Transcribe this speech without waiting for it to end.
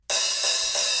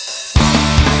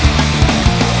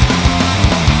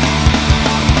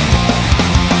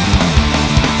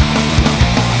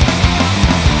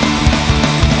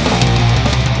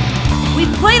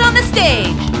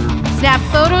Snap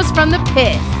photos from the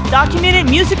pit. Documented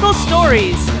musical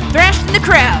stories. Thrashed in the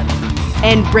crowd.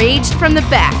 And raged from the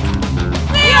back.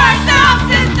 We are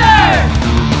Sound Sisters!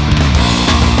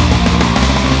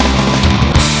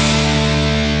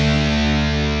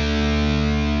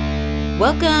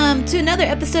 Welcome to another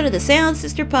episode of the Sound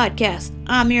Sister Podcast.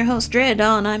 I'm your host,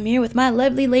 Dreaddoll, and I'm here with my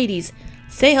lovely ladies.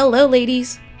 Say hello,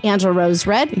 ladies. Angela Rose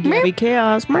Red. Gabby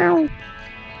Chaos. Meow.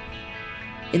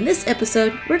 In this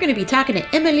episode, we're going to be talking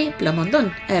to Emily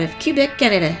Plamondon out of Quebec,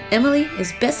 Canada. Emily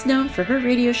is best known for her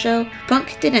radio show, Punk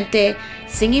Tenente,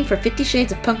 singing for 50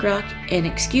 Shades of Punk Rock, and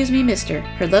Excuse Me Mister.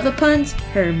 Her love of puns,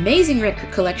 her amazing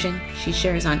record collection she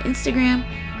shares on Instagram,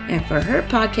 and for her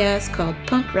podcast called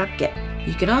Punk Rock Get.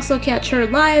 You can also catch her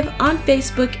live on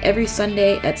Facebook every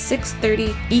Sunday at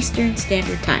 6:30 Eastern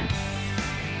Standard Time.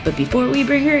 But before we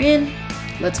bring her in,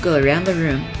 let's go around the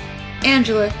room.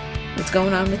 Angela, what's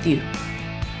going on with you?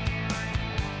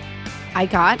 I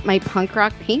got my punk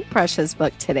rock paintbrushes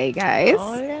book today, guys.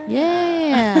 Oh,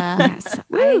 yeah. Yes.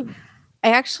 I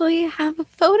actually have a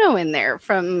photo in there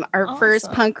from our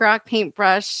first punk rock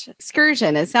paintbrush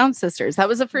excursion as Sound Sisters. That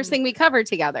was the first thing we covered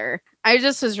together. I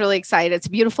just was really excited. It's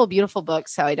a beautiful, beautiful book.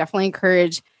 So I definitely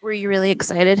encourage. Were you really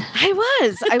excited? I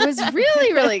was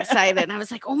really, really excited. And I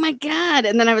was like, oh my God.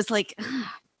 And then I was like,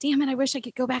 damn it, I wish I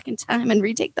could go back in time and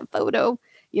retake the photo,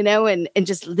 and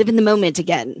just live in the moment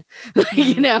again, but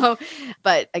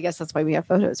I guess that's why we have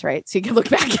photos, right? So you can look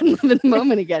back and live in the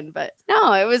moment again. But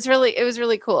no, it was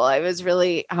really cool. I was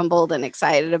really humbled and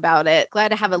excited about it. Glad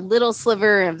to have a little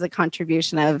sliver of the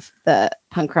contribution of the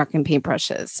punk rock and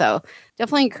paintbrushes. So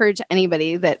definitely encourage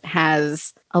anybody that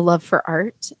has a love for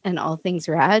art and all things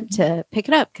rad to pick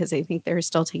it up, because I think they're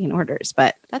still taking orders.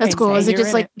 But that's cool. Is it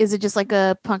just like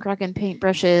a punk rock and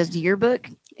paintbrushes yearbook?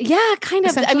 Yeah, kind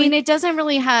of. I mean, it doesn't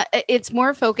really have, it's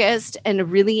more focused and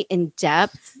really in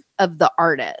depth of the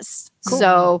artist. Cool.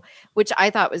 So, which I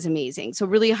thought was amazing. So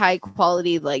really high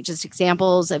quality, like just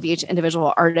examples of each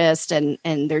individual artist and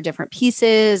their different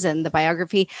pieces and the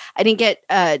biography. I didn't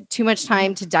get too much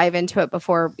time to dive into it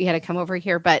before we had to come over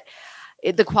here, but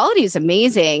the quality is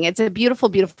amazing. It's a beautiful,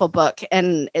 beautiful book.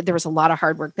 And there was a lot of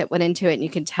hard work that went into it. And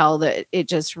you can tell that it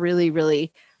just really,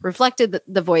 really reflected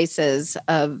the voices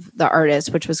of the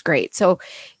artist, which was great. So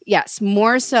yes,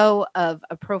 more so of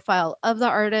a profile of the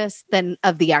artist than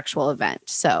of the actual event.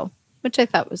 So, which I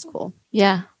thought was cool.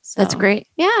 Yeah, so, that's great.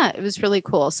 Yeah, it was really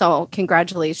cool. So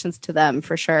congratulations to them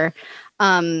for sure.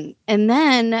 And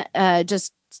then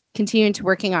just continuing to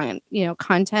working on,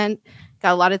 content.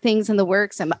 Got a lot of things in the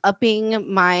works. I'm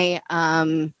upping my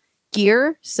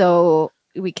gear so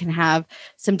we can have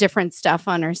some different stuff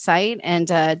on our site. And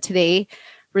today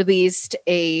released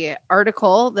a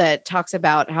article that talks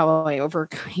about how I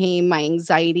overcame my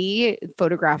anxiety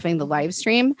photographing the live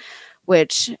stream,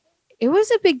 which it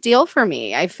was a big deal for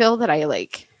me. I feel that I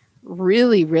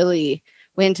really, really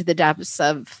went to the depths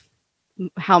of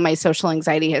how my social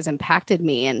anxiety has impacted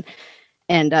me. And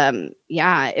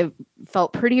it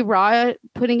felt pretty raw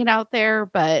putting it out there,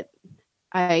 but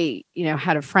I,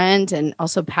 had a friend and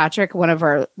also Patrick, one of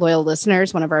our loyal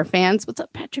listeners, one of our fans. What's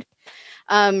up, Patrick?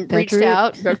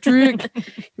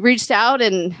 Reached out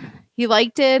and he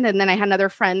liked it. And then I had another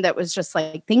friend that was just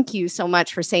like, thank you so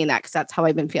much for saying that, because that's how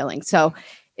I've been feeling. So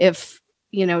if,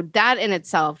 that in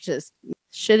itself, just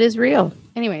shit is real.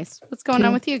 Anyways, what's going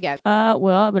on with you, Gab?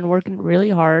 Well, I've been working really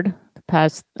hard the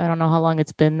past, I don't know how long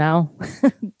it's been now,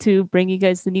 to bring you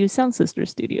guys the new Sound Sister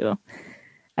studio.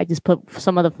 I just put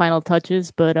some of the final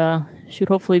touches, but should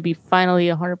hopefully be finally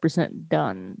 100%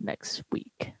 done next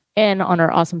week. And on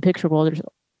our awesome picture wall, there's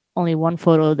only one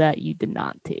photo that you did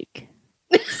not take.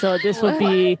 So this would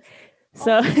be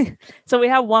so we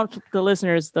have one for the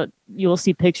listeners that you will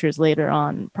see pictures later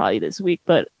on probably this week.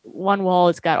 But one wall,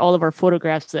 it's got all of our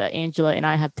photographs that Angela and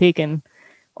I have taken,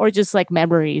 or just like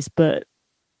memories. But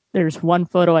there's one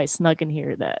photo I snuck in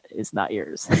here that is not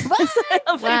yours.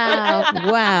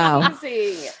 Wow.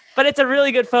 But it's a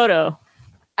really good photo.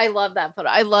 I love that photo.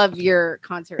 I love your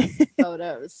concert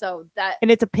photos. So and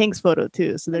it's a Pink's photo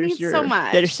too. So there's your so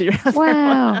much. There's your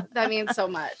wow. That means so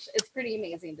much. It's pretty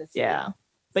amazing to see. Yeah.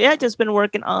 But yeah, just been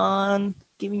working on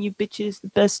giving you bitches the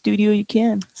best studio you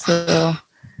can. So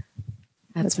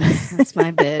that's my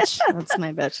bitch. That's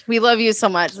my bitch. We love you so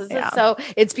much. This is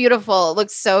it's beautiful. It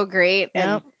looks so great.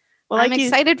 Yeah. And I'm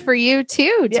excited for you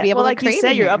too to be able to create. You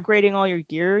said, you're upgrading all your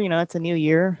gear. It's a new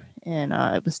year, and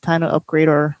it was time to upgrade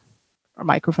our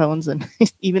microphones and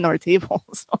even our table.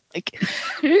 So just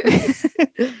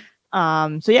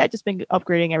been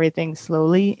upgrading everything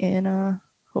slowly, and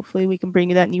hopefully we can bring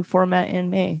you that new format in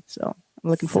May. So I'm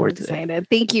looking forward to it.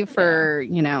 Thank you for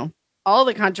all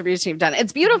the contribution you've done.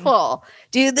 It's beautiful.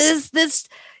 Dude, this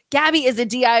Gabby is a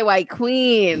DIY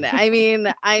queen. I mean,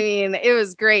 it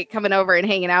was great coming over and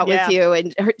hanging out with you.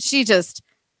 And she just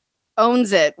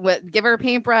owns it. Give her a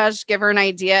paintbrush, give her an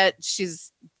idea.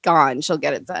 She's gone. She'll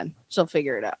get it done. She'll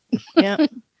figure it out. Yeah.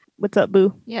 What's up,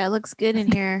 Boo? Yeah, it looks good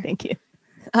in here. Thank you.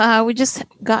 We just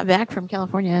got back from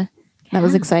California. That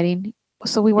was exciting.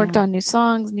 So we worked on new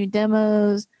songs, new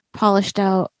demos, polished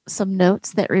out some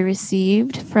notes that we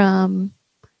received from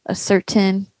a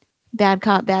certain Bad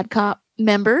Cop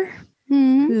member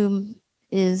who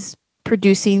is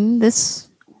producing this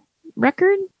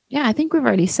record. Yeah, I think we've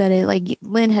already said it. Like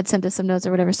Lynn had sent us some notes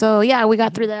or whatever. So yeah, we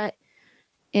got through that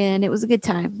and it was a good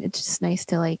time. It's just nice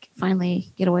to like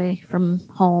finally get away from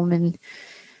home and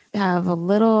have a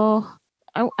little,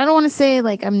 I don't want to say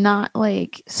like I'm not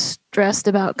like stressed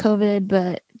about COVID,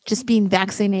 but just being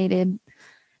vaccinated,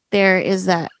 there is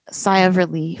that sigh of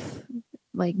relief,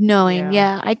 like knowing,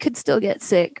 I could still get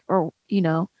sick or,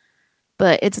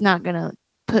 but it's not going to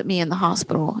put me in the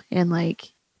hospital. And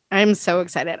like, I'm so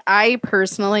excited. I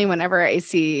personally, whenever I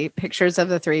see pictures of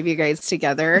the three of you guys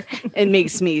together, it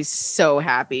makes me so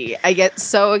happy. I get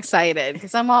so excited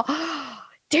because I'm all,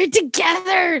 they're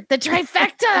together. The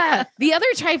trifecta, the other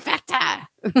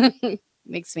trifecta.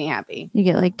 Makes me happy. You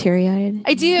get like teary-eyed.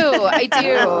 I do.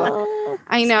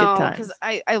 I know because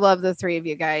I love the three of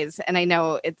you guys, and I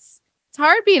know it's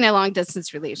hard being a long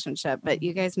distance relationship, but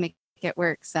you guys make it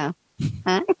work. So,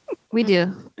 we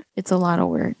do. It's a lot of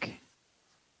work.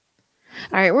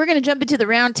 All right, we're going to jump into the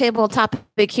roundtable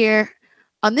topic here.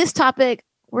 On this topic,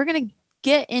 we're going to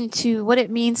get into what it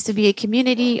means to be a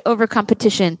community over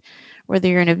competition. Whether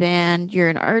you're in a band, you're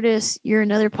an artist, you're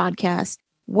another podcast.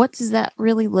 What does that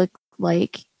really look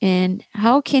like? And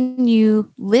how can you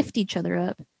lift each other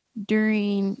up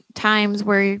during times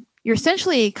where you're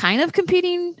essentially kind of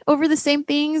competing over the same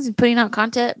things and putting out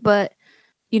content? But,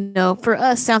 for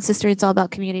us, Sound Sister, it's all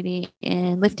about community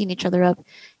and lifting each other up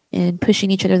and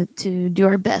pushing each other to do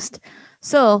our best.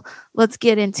 So let's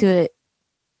get into it.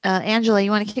 Angela,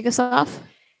 you want to kick us off?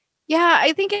 Yeah,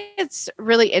 I think it's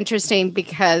really interesting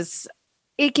because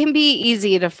it can be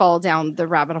easy to fall down the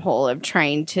rabbit hole of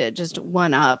trying to just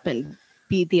one up and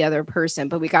beat the other person.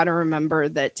 But we got to remember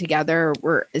that together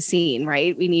we're a scene,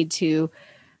 right? We need to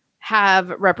have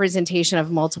representation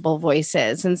of multiple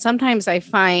voices. And sometimes I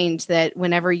find that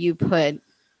whenever you put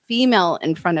female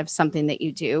in front of something that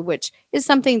you do, which is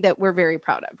something that we're very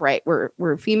proud of, right?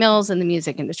 We're females in the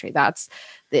music industry. That's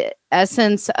the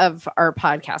essence of our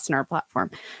podcast and our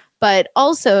platform. But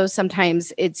also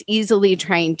sometimes it's easily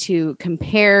trying to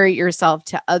compare yourself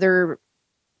to other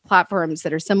platforms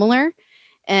that are similar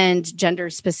and gender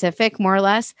specific, more or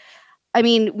less. I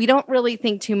mean, we don't really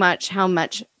think too much how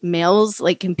much males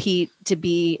like compete to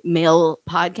be male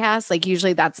podcasts. Like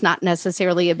usually that's not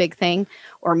necessarily a big thing,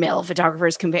 or male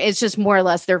photographers compete. It's just more or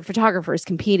less they're photographers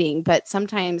competing. But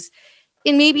sometimes,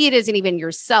 and maybe it isn't even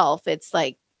yourself. It's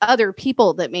like other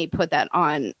people that may put that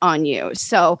on you.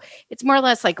 So it's more or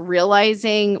less like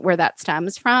realizing where that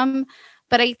stems from.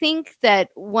 But I think that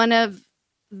one of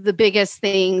the biggest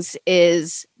things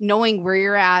is knowing where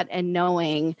you're at and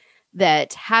knowing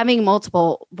that having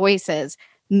multiple voices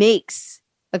makes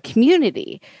a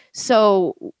community.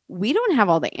 So we don't have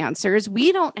all the answers.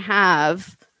 We don't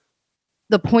have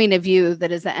the point of view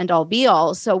that is the end all be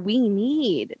all. So we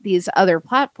need these other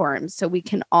platforms so we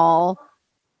can all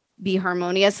be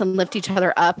harmonious and lift each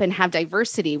other up and have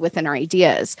diversity within our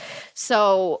ideas.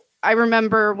 So I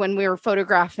remember when we were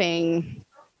photographing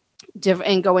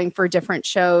and going for different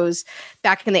shows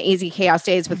back in the AZ Chaos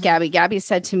days with Gabby. Gabby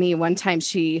said to me one time,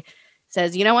 she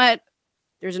says, you know what?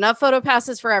 There's enough photo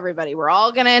passes for everybody. We're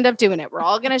all going to end up doing it. We're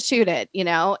all going to shoot it,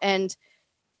 and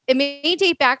it may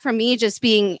date back from me just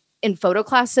being in photo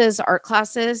classes, art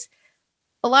classes.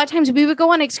 A lot of times we would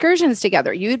go on excursions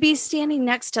together. You would be standing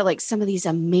next to like some of these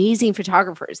amazing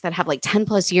photographers that have like 10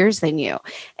 plus years than you.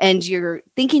 And you're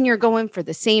thinking you're going for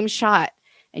the same shot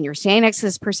and you're standing next to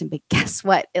this person, but guess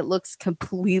what? It looks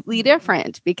completely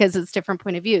different because it's different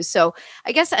point of view. So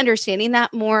I guess understanding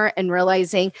that more and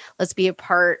realizing let's be a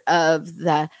part of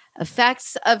the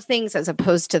effects of things as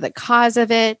opposed to the cause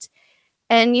of it.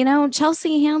 And,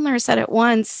 Chelsea Handler said it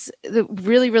once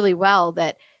really, really well,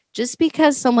 that just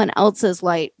because someone else's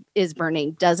light is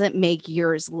burning doesn't make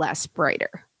yours less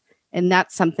brighter. And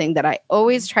that's something that I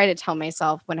always try to tell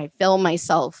myself when I feel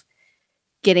myself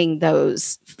getting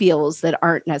those feels that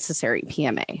aren't necessary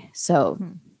PMA. So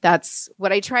that's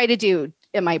what I try to do.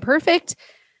 Am I perfect?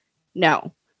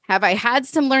 No. Have I had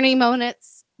some learning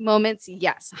moments?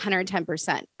 Yes,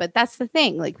 110%. But that's the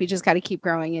thing. Like we just got to keep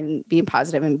growing and being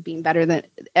positive and being better than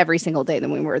every single day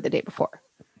than we were the day before.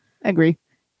 I agree.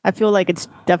 I feel like it's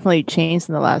definitely changed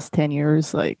in the last 10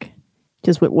 years, like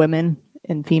just with women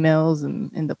and females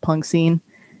and in the punk scene.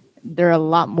 They're a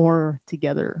lot more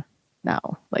together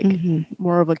now, like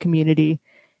more of a community.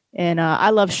 And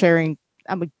I love sharing.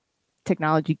 I'm a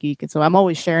technology geek, and so I'm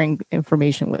always sharing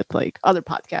information with like other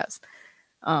podcasts.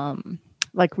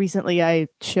 Like recently I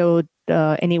showed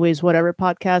Anyways Whatever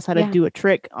podcast how to do a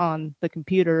trick on the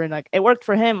computer, and like it worked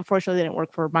for him. Unfortunately, it didn't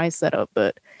work for my setup,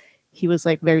 but he was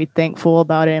like very thankful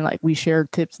about it, and like we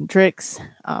shared tips and tricks.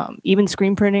 Even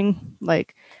screen printing,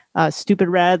 like Stupid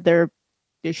Rad, there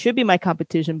should be my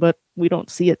competition, but we don't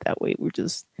see it that way. We're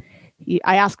just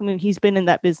I asked him, he's been in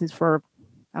that business for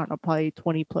I don't know, probably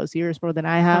 20 plus years more than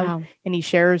I have, and he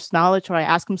shares knowledge, or I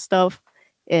ask him stuff,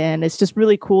 and it's just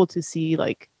really cool to see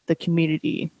like the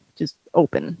community just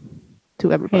open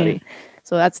to everybody.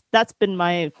 So that's been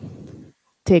my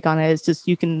take on it. It's just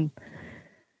you can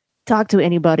talk to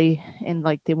anybody and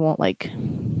like they won't like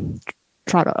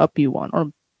try to up you one,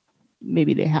 or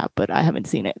maybe they have, but I haven't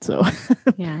seen it. So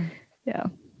yeah.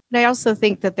 And I also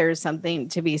think that there's something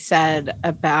to be said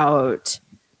about,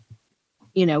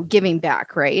 you know, giving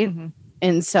back, right?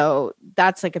 And so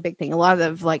that's like a big thing. A lot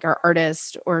of like our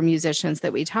artists or musicians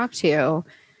that we talk to,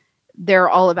 they're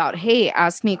all about, hey,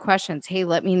 ask me questions. Hey,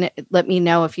 let me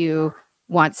know if you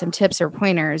want some tips or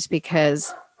pointers,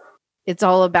 because it's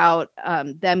all about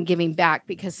them giving back,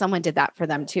 because someone did that for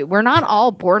them too. We're not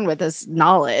all born with this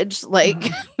knowledge. Like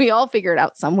we all figure it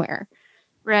out somewhere.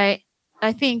 Right.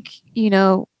 I think, you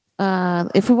know,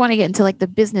 if we want to get into like the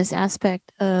business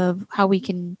aspect of how we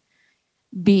can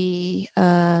be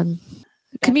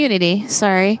community,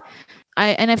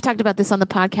 I've talked about this on the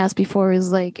podcast before,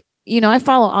 is like, you know, I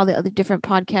follow all the other different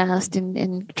podcasts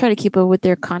and try to keep up with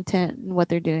their content and what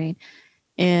they're doing.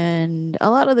 And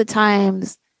a lot of the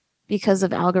times, because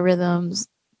of algorithms,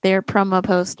 their promo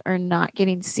posts are not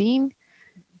getting seen,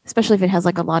 especially if it has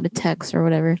like a lot of text or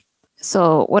whatever.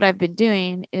 So what I've been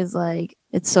doing is like,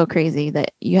 it's so crazy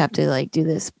that you have to like do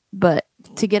this, but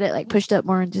to get it like pushed up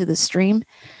more into the stream,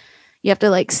 you have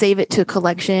to like save it to a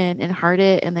collection and heart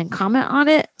it and then comment on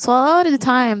it. So a lot of the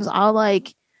times I'll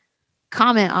like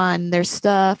comment on their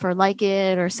stuff or like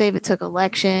it or save it to a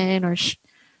collection or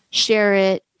share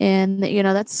it. And, you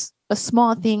know, that's a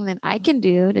small thing that I can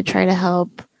do to try to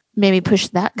help maybe push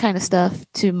that kind of stuff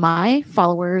to my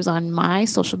followers on my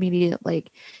social media.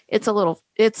 Like it's a little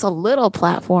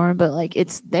platform, but like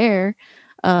it's there.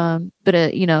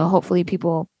 But you know, hopefully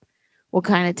people will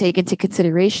kind of take into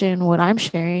consideration what I'm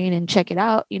sharing and check it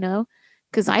out, you know,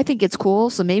 because I think it's cool.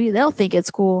 So maybe they'll think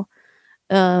it's cool.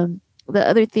 The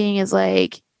other thing is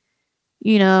like,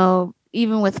 you know,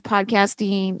 even with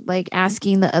podcasting, like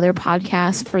asking the other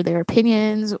podcasts for their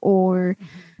opinions, or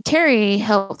Terry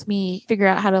helped me figure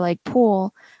out how to like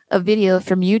pull a video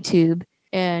from YouTube,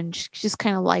 and just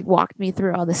kind of like walked me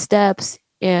through all the steps.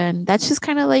 And that's just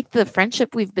kind of like the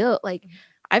friendship we've built. Like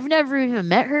I've never even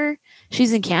met her.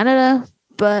 She's in Canada,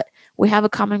 but we have a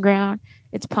common ground.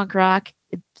 It's punk rock,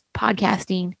 it's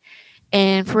podcasting.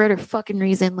 And for whatever fucking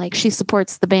reason, like she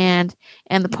supports the band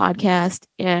and the podcast,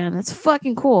 and it's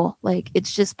fucking cool. Like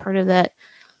it's just part of that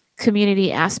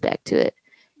community aspect to it.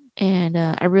 And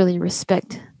I really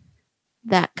respect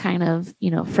that kind of,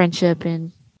 you know, friendship.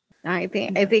 And I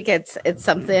think it's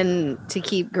something to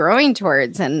keep growing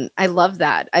towards. And I love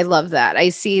that. I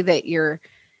see that you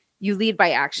lead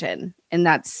by action, and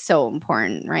that's so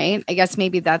important, right? I guess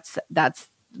maybe that's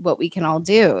what we can all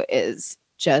do, is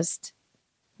just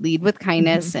lead with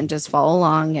kindness and just follow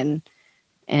along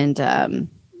and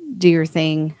do your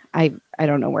thing. I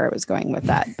don't know where I was going with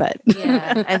that, but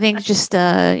yeah, I think just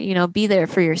you know, be there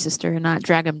for your sister and not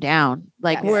drag them down.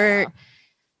 Like we're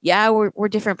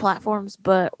different platforms,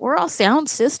 but we're all sound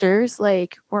sisters.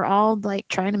 Like we're all like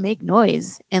trying to make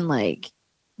noise and like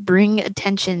bring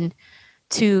attention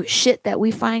to shit that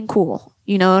we find cool.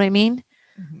 You know what I mean?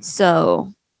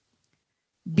 So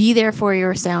be there for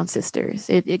your sound sisters.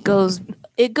 It goes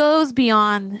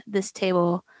beyond this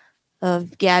table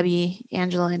of Gabby,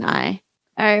 Angela, and I.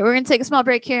 All right, we're going to take a small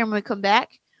break here, and when we come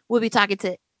back, we'll be talking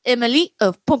to Emily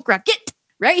of Punk Rocket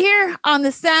right here on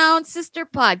the Sound Sister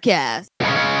Podcast.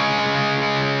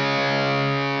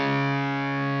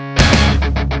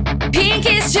 Pink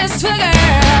is just for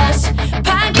girls,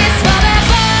 punk is for the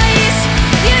boys.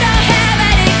 You don't have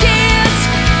any kids,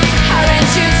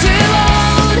 aren't you too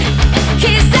old?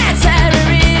 He's that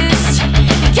terrorist,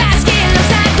 your skin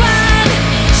looks like one.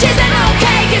 She's an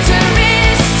okay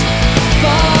guitarist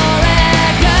for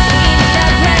a girl.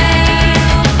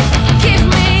 Give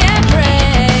me a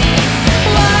break,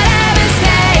 whatever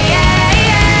say.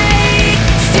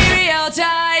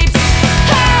 Stereotypes,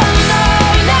 oh no,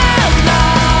 no, no.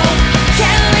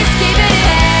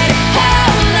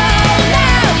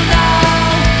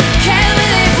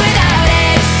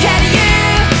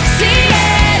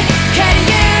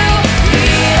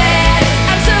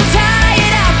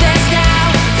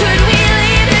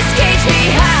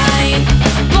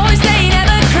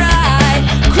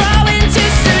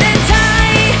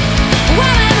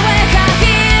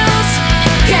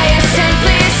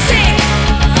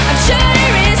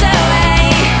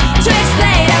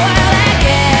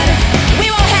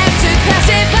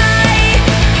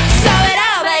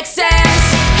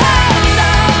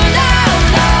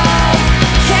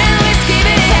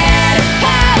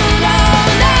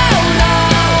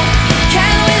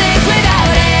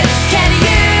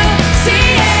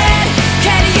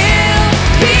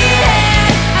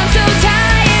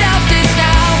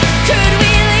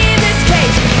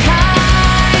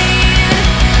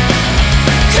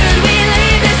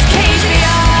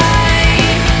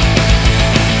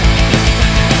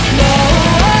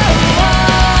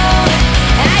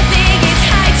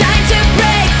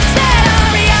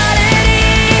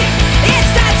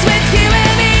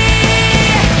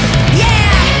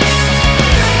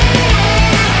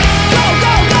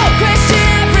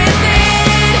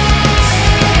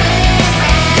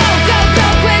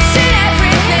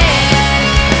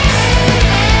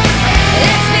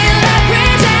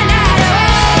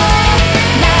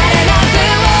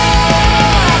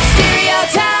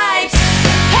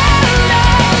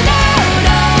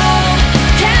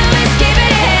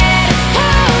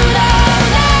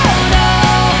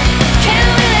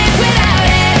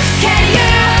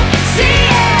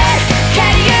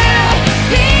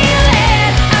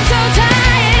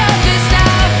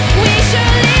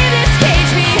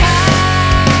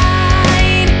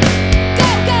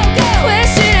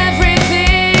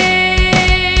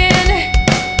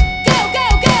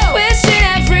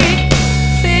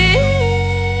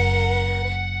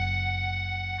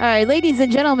 right, ladies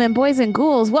and gentlemen, boys and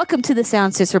ghouls, welcome to the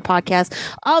Sound Sister podcast,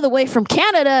 all the way from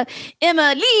Canada,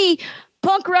 Emma Lee,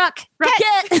 punk rock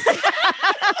rocket.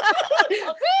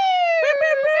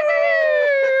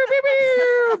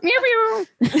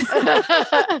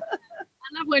 I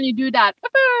love when you do that.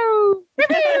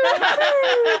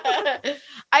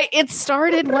 It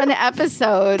started one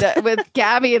episode with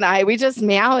Gabby and I. We just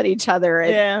meow at each other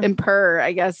and purr,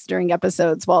 I guess, during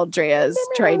episodes while Drea's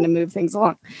trying to move things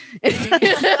along.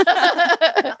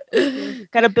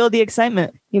 Gotta build the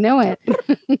excitement. You know it.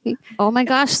 Oh my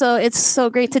gosh. So it's so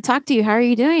great to talk to you. How are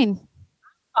you doing?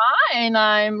 Fine.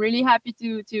 I'm really happy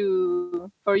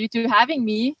for you to having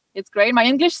me. It's great. My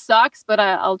English sucks, but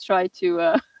I'll try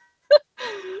to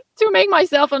to make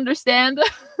myself understand.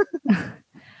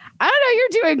 I don't know. You're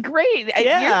doing great.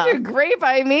 Yeah. You're doing great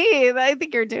by me. I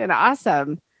think you're doing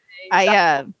awesome.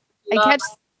 I catch.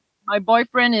 My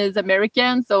boyfriend is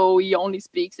American, so he only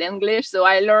speaks English. So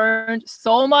I learned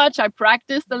so much. I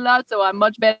practiced a lot, so I'm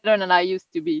much better than I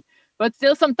used to be. But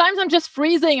still, sometimes I'm just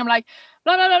freezing. I'm like,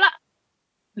 blah, blah, blah, blah,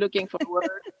 looking for words.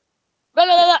 Blah,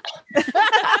 blah, blah.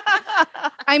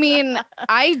 I mean,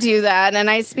 I do that, and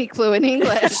I speak fluent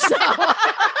English. So.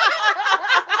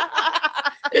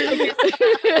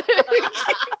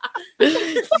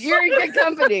 You're in good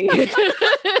company.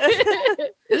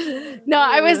 No,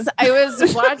 I was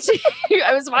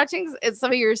watching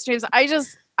some of your streams. I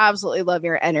just absolutely love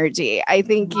your energy. I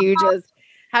think you just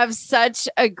have such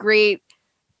a great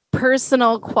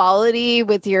personal quality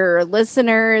with your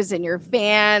listeners and your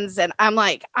fans. And I'm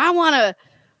like, I want to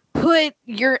put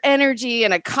your energy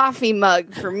in a coffee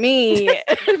mug for me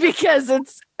because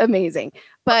it's amazing.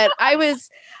 But I was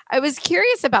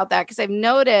curious about that because I've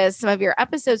noticed some of your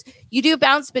episodes, you do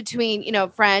bounce between,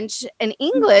 French and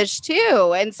English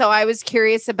too. And so I was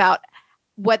curious about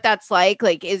what that's like.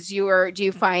 Like, do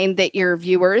you find that your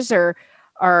viewers are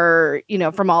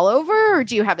from all over, or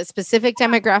do you have a specific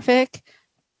demographic?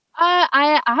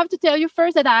 I have to tell you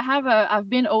first that I've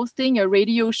been hosting a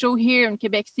radio show here in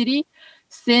Quebec City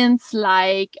since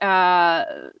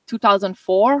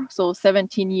 2004, so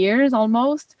 17 years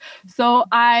almost. So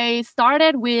I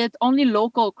started with only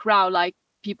local crowd, like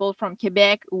people from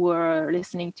Quebec who were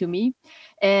listening to me.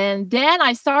 And then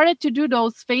I started to do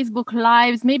those Facebook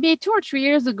Lives maybe 2 or 3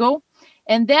 years ago.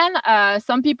 And then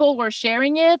some people were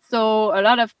sharing it. So a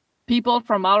lot of people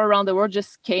from all around the world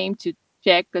just came to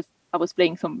check because I was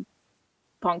playing some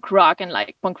punk rock, and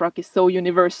punk rock is so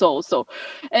universal. So,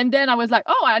 and then I was like,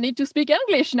 oh, I need to speak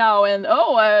English now.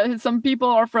 And some people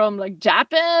are from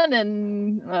Japan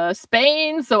and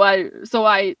Spain. So I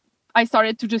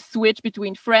started to just switch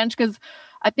between French because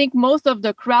I think most of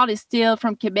the crowd is still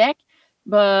from Quebec,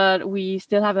 but we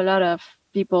still have a lot of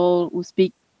people who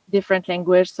speak different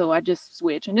language. So I just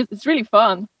switch, and it's really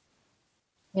fun.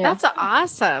 Yeah. That's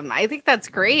awesome. I think that's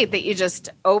great that you just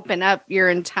open up your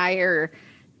entire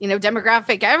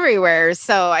demographic everywhere.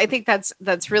 So I think that's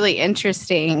really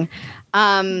interesting.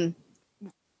 I'm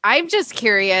just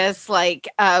curious,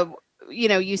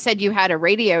 you said you had a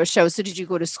radio show. So did you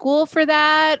go to school for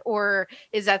that, or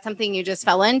is that something you just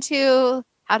fell into?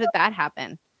 How did that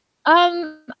happen?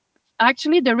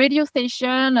 Actually, the radio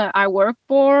station I work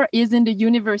for is in the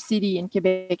university in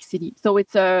Quebec City. So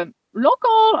it's a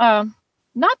local,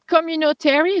 not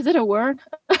communitary. Is it a word?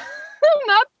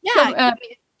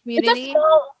 Community.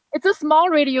 It's a small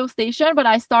radio station, but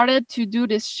I started to do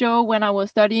this show when I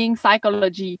was studying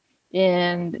psychology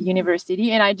in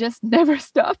university, and I just never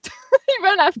stopped.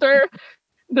 Even after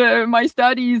my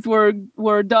studies were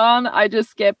done, I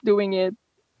just kept doing it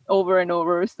over and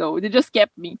over. So they just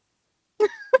kept me.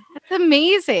 That's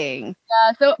amazing.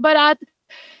 Yeah. So, but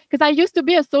because I used to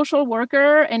be a social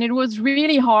worker, and it was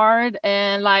really hard,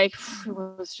 and it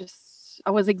was just. I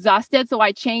was exhausted, so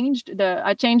I changed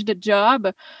the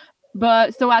job.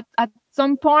 But so at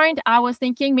some point, I was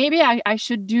thinking maybe I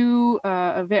should do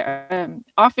a very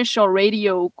official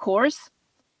radio course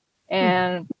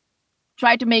and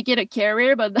try to make it a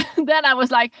career. But then I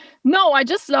was like, no, I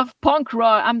just love punk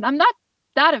rock. I'm not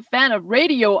that a fan of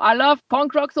radio. I love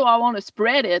punk rock, so I want to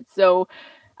spread it. So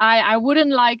I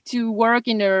wouldn't like to work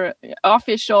in an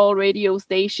official radio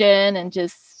station and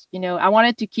just. I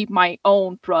wanted to keep my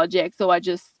own project, so I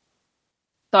just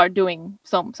started doing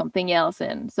something else.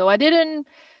 And so I didn't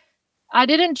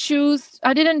choose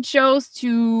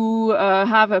to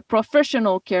have a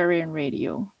professional career in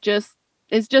radio.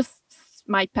 It's just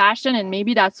my passion, and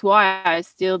maybe that's why I'm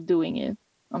still doing it.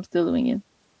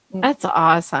 That's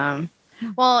awesome.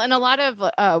 Well, and a lot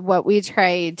of what we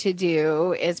try to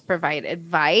do is provide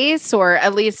advice or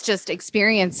at least just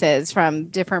experiences from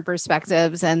different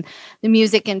perspectives and the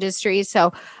music industry.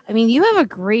 So, I mean, you have a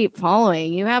great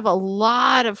following. You have a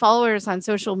lot of followers on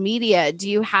social media. Do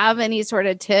you have any sort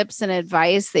of tips and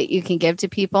advice that you can give to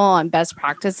people on best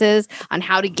practices on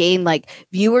how to gain like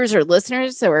viewers or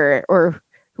listeners or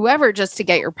whoever just to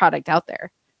get your product out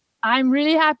there? I'm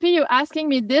really happy you're asking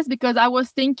me this because I was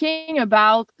thinking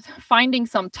about finding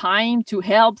some time to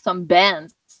help some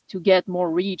bands to get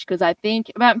more reach. Because I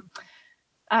think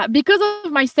because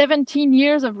of my 17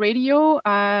 years of radio,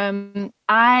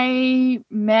 I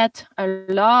met a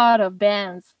lot of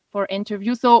bands for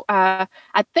interviews. So I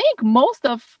think most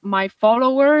of my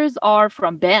followers are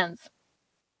from bands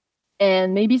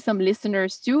and maybe some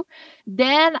listeners too.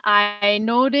 Then I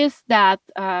noticed that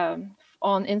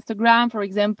on Instagram, for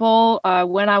example,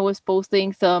 when I was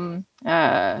posting some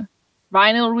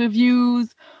vinyl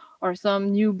reviews or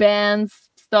some new bands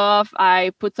stuff,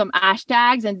 I put some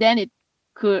hashtags, and then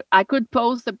I could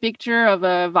post a picture of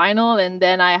a vinyl, and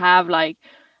then I have like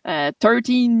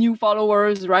 13 new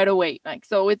followers right away. Like,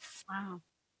 so it's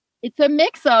a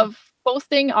mix of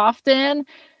posting often,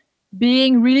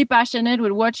 being really passionate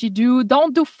with what you do.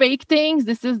 Don't do fake things.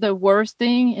 This is the worst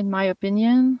thing, in my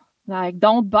opinion. Like,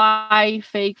 don't buy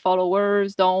fake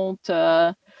followers. Don't,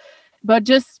 but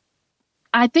just,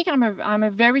 I think I'm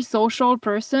a very social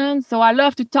person. So I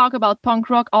love to talk about punk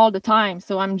rock all the time.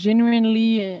 So I'm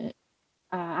genuinely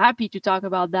happy to talk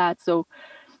about that. So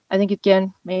I think it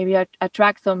can maybe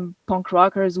attract some punk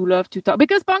rockers who love to talk,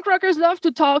 because punk rockers love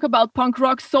to talk about punk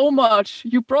rock so much.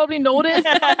 You probably noticed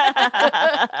talking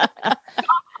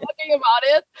about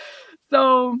it.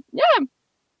 So yeah.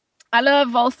 I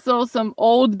love also some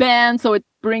old bands, so it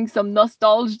brings some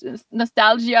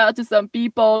nostalgia to some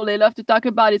people. They love to talk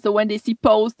about it. So when they see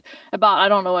posts about, I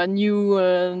don't know, a new,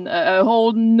 a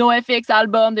whole NoFX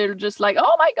album, they're just like,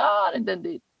 oh my God. And then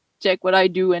they check what I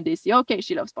do and they see, okay,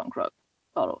 she loves punk rock.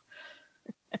 Follow.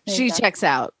 She checks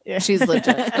out. Yeah. She's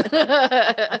legit.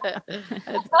 I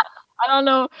don't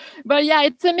know. But yeah,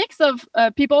 it's a mix of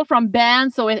people from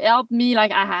bands. So it helped me.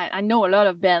 Like I know a lot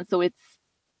of bands. So it's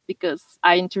because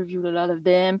I interviewed a lot of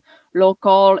them,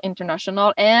 local,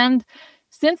 international. And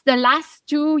since the last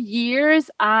 2 years,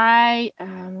 I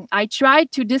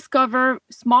tried to discover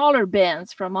smaller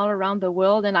bands from all around the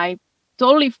world. And I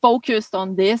totally focused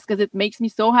on this because it makes me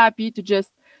so happy to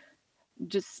just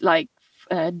like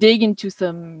dig into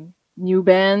some new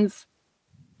bands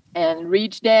and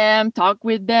reach them, talk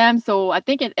with them. So I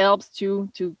think it helps to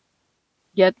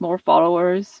get more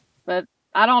followers. But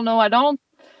I don't know. I don't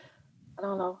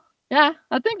know. Yeah,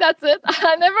 I think that's it.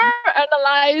 I never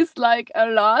analyzed like a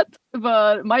lot,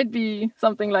 but it might be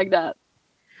something like that.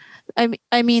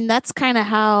 I mean, that's kind of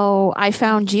how I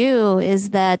found you,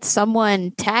 is that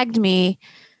someone tagged me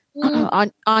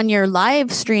on your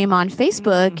live stream on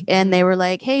Facebook, and they were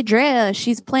like, hey, Drea,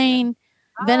 she's playing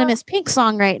Venomous Pink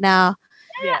song right now.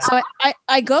 Yeah. So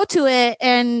I go to it,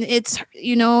 and it's,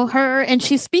 her, and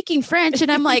she's speaking French,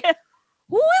 and I'm like,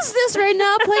 who is this right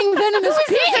now playing Venomous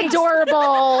Pink?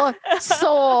 Adorable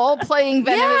soul playing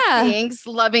Venomous Pinks,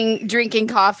 drinking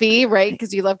coffee, right?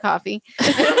 Because you love coffee.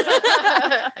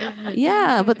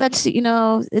 Yeah, but that's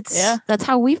that's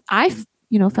how I've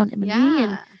found Emily,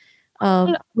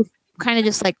 and we've kind of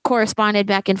just like corresponded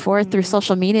back and forth through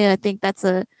social media. I think that's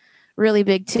a really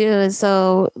big too. And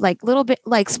so like little bit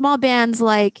like small bands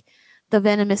like the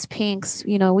Venomous Pinks,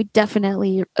 we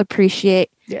definitely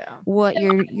appreciate what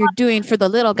you're doing for the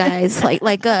little guys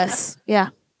like us. Yeah.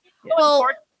 Well,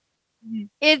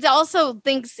 it also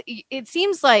it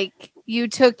seems like you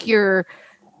took your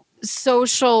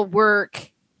social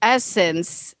work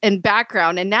essence and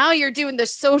background, and now you're doing the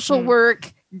social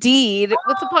work deed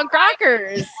with the punk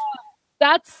rockers.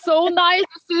 That's so nice.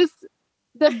 This is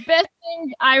the best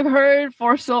thing I've heard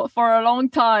for a long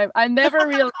time. I never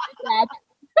realized that.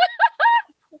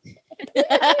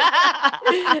 Well,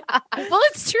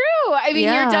 it's true. I mean,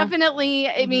 you're definitely,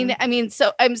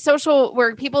 social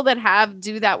work, people that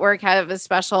do that work have a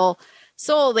special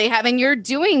soul. And you're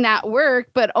doing that work,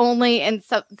 but only in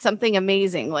something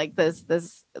amazing like this,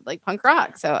 like punk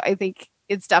rock. So I think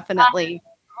it's definitely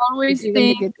always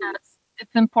think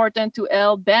it's important to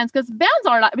help bands, because bands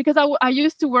are like, because I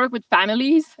used to work with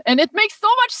families, and it makes so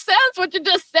much sense what you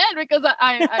just said, because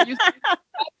I used to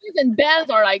families, and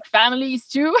bands are like families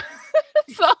too.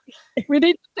 So we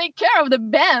need to take care of the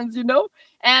bands,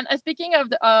 And speaking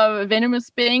of the Venomous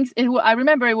Pinks, I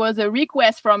remember it was a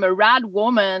request from a rad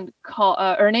woman called,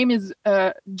 her name is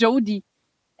Jody,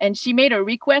 and she made a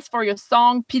request for your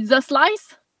song Pizza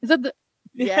Slice. Is it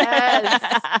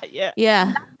Yes.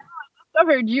 Yeah.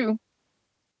 discovered you.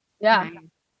 Yeah.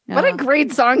 What a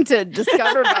great song to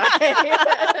discover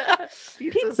by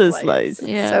Pizza Slice.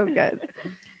 Yeah. So good.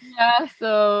 Yeah,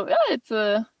 so it's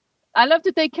I love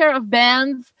to take care of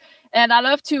bands, and I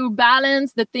love to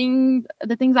balance the things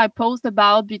I post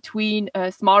about between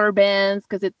smaller bands,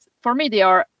 because it's, for me, they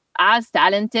are as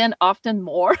talented, often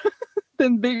more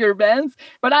than bigger bands.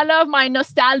 But I love my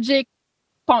nostalgic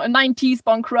 90s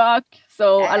punk rock,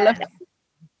 so I love to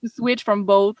switch from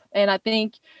both. And I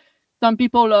think some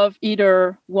people love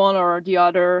either one or the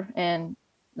other. And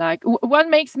like what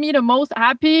makes me the most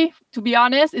happy, to be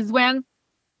honest, is when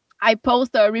I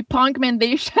post a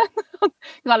repunkmendation. A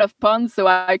lot of puns. So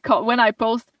when I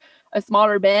post a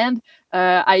smaller band,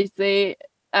 I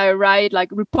write like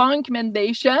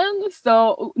repunkmendation.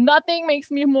 So nothing makes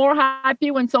me more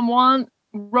happy when someone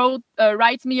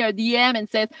writes me a DM and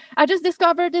says, "I just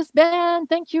discovered this band.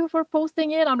 Thank you for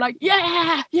posting it." I'm like,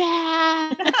 yeah.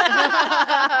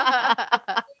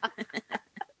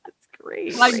 That's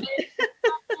great. Like,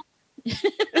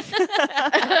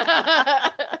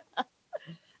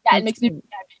 yeah, it makes me happy.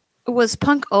 Was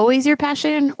punk always your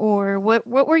passion, or what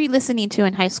were you listening to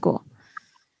in high school?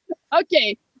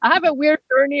 Okay, I have a weird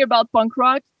journey about punk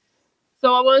rock.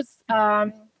 So I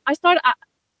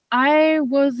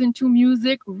was into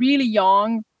music really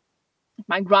young.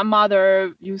 My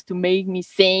grandmother used to make me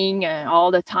sing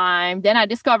all the time. Then I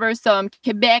discovered some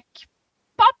Quebec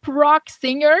pop rock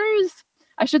singers.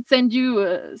 I should send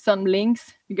you some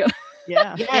links.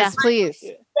 Yeah. Yes, please.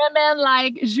 Women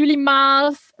like Julie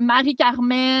Mars,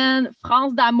 Marie-Carmen,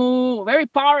 France d'Amour, very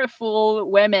powerful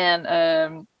women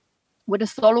with a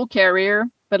solo career,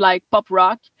 but like pop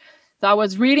rock. So I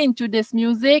was really into this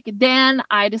music. Then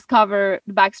I discovered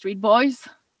the Backstreet Boys.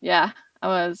 Yeah, I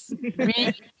was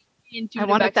really into I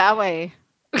want it that way.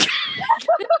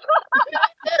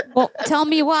 Well, tell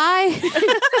me why.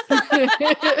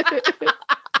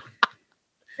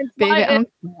 Baby,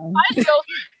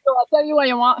 So I'll tell you what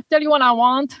I want. Tell you what I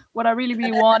want. What I really,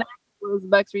 really want was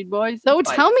Backstreet Boys. so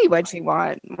tell me what you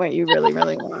want. What you really,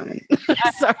 really want.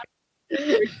 Sorry.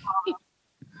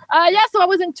 Yeah. So I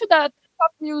was into that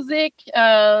pop music.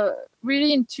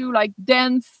 Really into like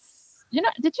dance.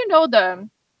 Did you know the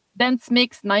Dance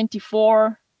Mix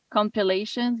 '94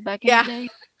 compilations back in the day?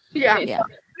 Yeah. Okay, so I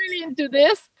was really into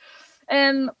this,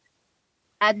 and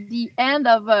at the end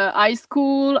of high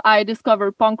school, I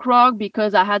discovered punk rock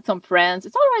because I had some friends.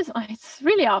 It's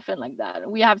really often like that.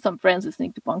 We have some friends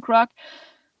listening to punk rock.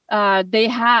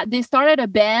 They started a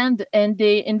band and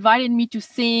they invited me to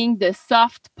sing the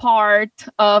soft part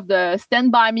of the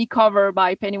Stand By Me cover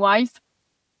by Pennywise.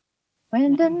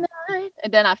 When the night,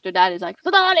 and then after that it's like, "So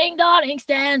darling, darling,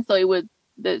 stand." So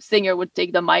the singer would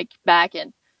take the mic back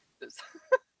and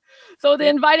so they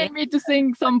invited me to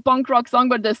sing some punk rock song,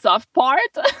 but the soft part.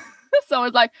 So I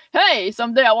was like, "Hey,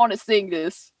 someday I want to sing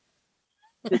this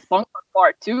punk rock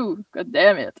part too." God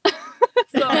damn it! So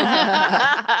it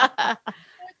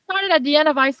started at the end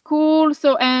of high school.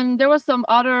 So and there was some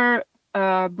other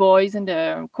boys in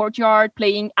the courtyard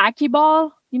playing Aki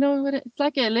ball. You know what? It's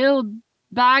like a little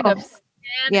bag of sand.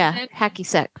 Yeah, hacky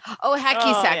sack. Oh,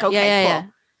 hacky sack. yeah. Okay, Yeah.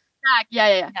 cool.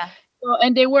 Yeah. So,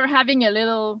 and they were having a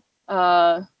little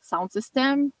sound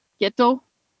system, ghetto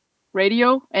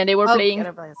radio, and they were playing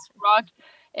rock.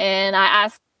 And I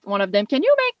asked one of them, "Can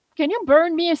you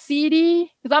burn me a CD?"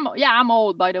 Because I'm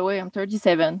old, by the way. I'm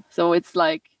 37, so it's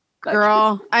like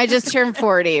Girl, I just turned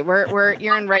 40.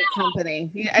 You're in right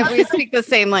company. We speak the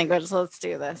same language. So let's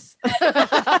do this. Every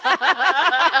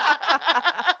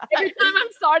time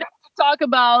I'm starting to talk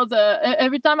about,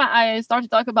 every time I start to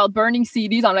talk about burning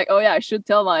CDs, I'm like, oh yeah, I should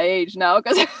tell my age now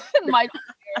because my.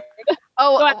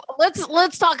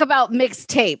 Let's talk about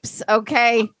mixtapes,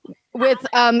 okay? With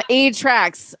 8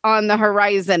 tracks on the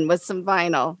horizon with some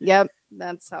vinyl. Yep,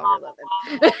 that's how we're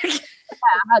living.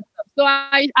 So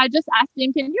I just asked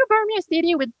him, "Can you burn me a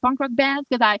CD with punk rock bands?"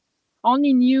 Because I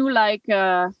only knew like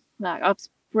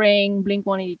Offspring,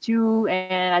 Blink-182,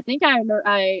 and I think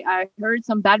I heard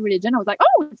some Bad Religion. I was like,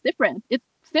 "Oh, it's different. It's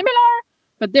similar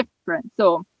but different."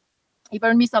 So he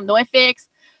burned me some NoFX,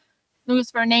 News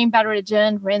for Name, Bad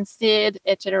Religion, Rancid,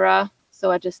 etc.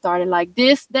 So I just started like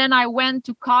this. Then I went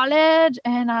to college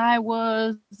and I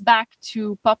was back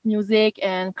to pop music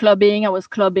and clubbing. I was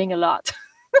clubbing a lot.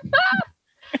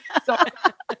 So I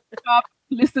stopped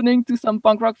listening to some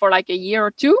punk rock for like a year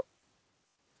or two.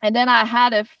 And then I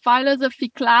had a philosophy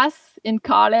class in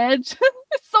college.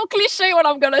 It's so cliche what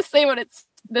I'm going to say, but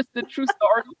that's the true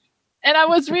story. And I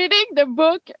was reading the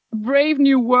book Brave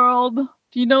New World.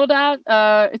 Do you know that?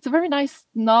 It's a very nice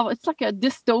novel. It's like a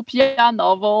dystopia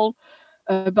novel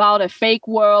about a fake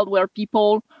world where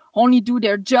people only do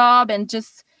their job and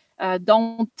just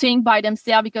don't think by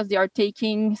themselves because they are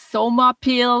taking soma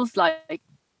pills.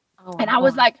 And I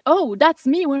was like, oh, that's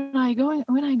me when I go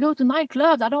to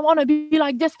nightclubs. I don't want to be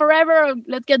like this forever.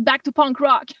 Let's get back to punk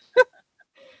rock.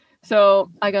 So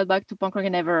I got back to punk rock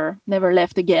and never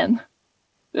left again.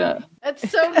 Yeah. That's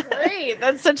so great.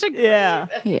 That's such a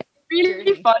great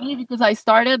really funny because I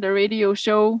started the radio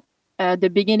show at the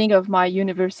beginning of my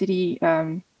university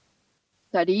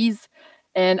studies,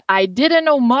 and I didn't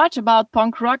know much about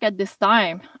punk rock at this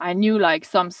time. I knew like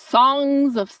some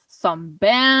songs of some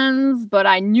bands, but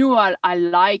I knew I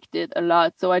liked it a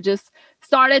lot. So I just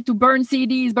started to burn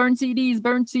CDs,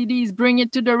 bring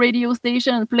it to the radio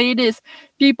station, play this.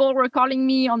 People were calling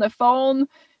me on the phone.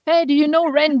 Hey, do you know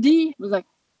Randy? I was like,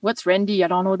 what's Randy? I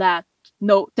don't know that.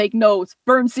 No, take notes.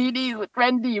 Burn CDs with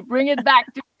Randy. Bring it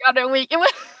back to the other week. It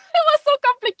was so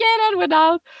complicated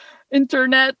without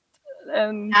internet.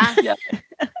 And yeah.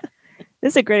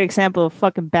 This is a great example of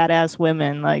fucking badass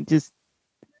women. Like, just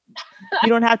you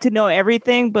don't have to know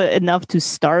everything, but enough to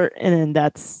start, and then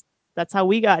that's how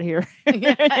we got here.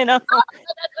 You know,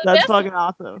 that's fucking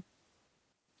awesome.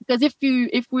 Because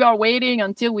if we are waiting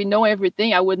until we know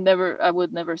everything, I would never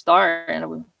start,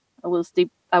 and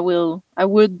I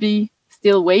would be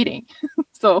still waiting.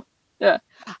 So yeah.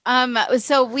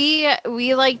 So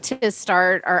we like to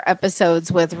start our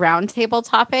episodes with roundtable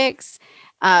topics,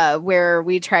 where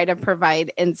we try to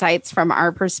provide insights from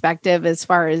our perspective as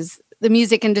far as the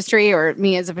music industry, or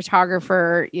me as a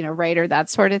photographer, writer, that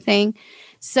sort of thing.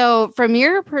 So from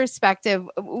your perspective,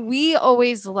 we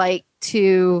always like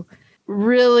to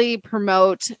really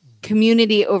promote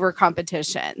community over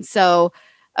competition. So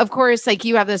of course, like,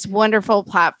 you have this wonderful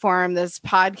platform, this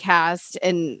podcast,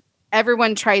 and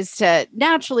everyone tries to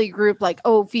naturally group like,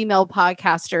 female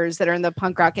podcasters that are in the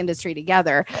punk rock industry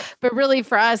together. But really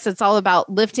for us, it's all about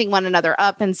lifting one another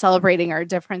up and celebrating our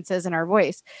differences and our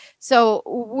voice. So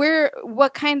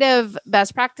what kind of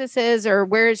best practices, or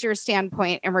where is your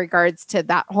standpoint in regards to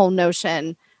that whole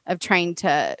notion of trying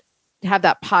to have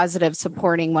that positive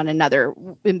supporting one another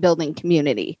in building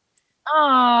community? Oh,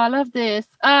 I love this.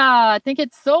 I think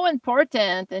it's so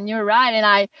important, and you're right.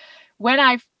 And when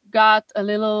I got a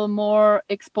little more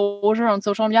exposure on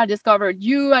social media, I discovered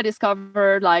you. I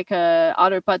discovered like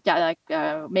other podcasts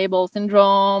like Mabel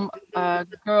Syndrome,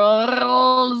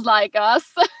 Girls Like Us.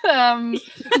 That's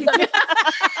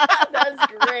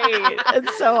great.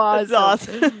 That's so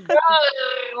awesome.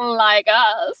 Girls Like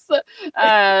Us.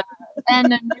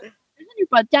 And new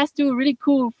podcast too, really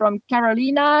cool, from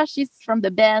Carolina. She's from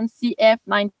the band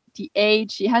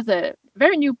CF98. She has a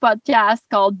very new podcast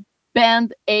called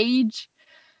Band Age.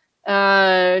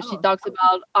 She talks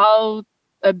about how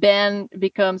a band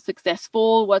becomes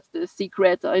successful, what's the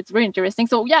secret. It's very interesting.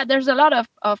 So yeah, there's a lot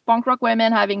of punk rock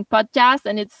women having podcasts,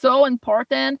 and it's so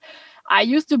important. I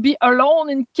used to be alone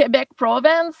in Quebec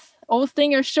province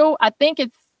hosting a show. I think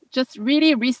it's just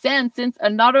really recent since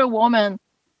another woman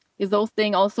is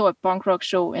hosting also a punk rock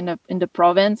show in the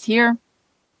province here.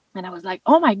 And I was like,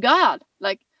 oh my God,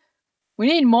 like, we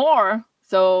need more.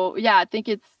 So yeah, I think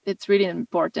it's really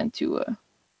important to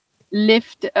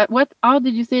lift. How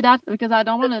did you say that? Because I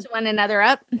don't want to lift one another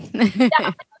up.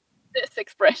 Yeah, this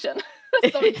expression.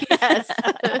 So, yes.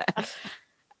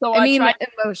 So I mean,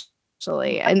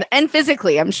 emotionally and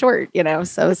physically, I'm short,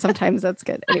 so sometimes that's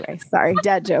good. Anyway, sorry,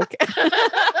 dad joke.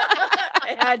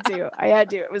 I had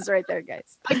to. It was right there,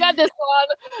 guys. I got this one.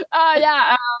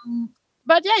 Yeah.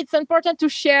 But yeah, it's important to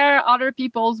share other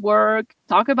people's work,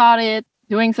 talk about it,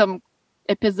 doing some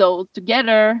episodes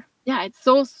together. Yeah, it's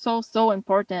so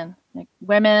important. Like,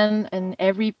 women in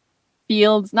every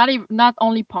field, not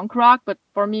only punk rock, but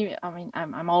for me, I mean,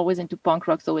 I'm always into punk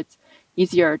rock, so it's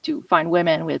easier to find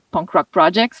women with punk rock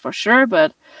projects for sure.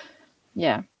 But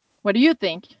yeah, what do you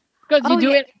think? Because you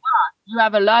do it a lot. You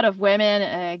have a lot of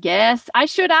women guests. I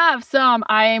should have some.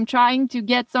 I am trying to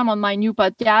get some on my new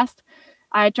podcast.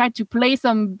 I tried to play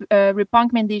some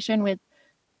recommendation with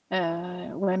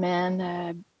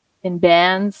women in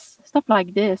bands, stuff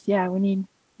like this. Yeah, we need.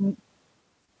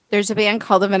 There's a band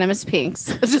called the Venomous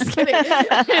Pinks. Just kidding.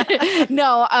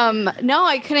 No,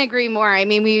 I couldn't agree more. I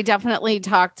mean, we definitely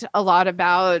talked a lot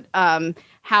about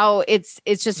how it's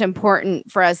just important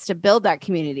for us to build that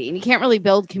community. And you can't really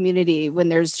build community when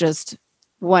there's just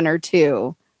one or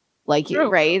two like you,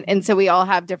 right? And so we all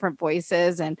have different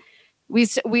voices, and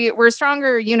we're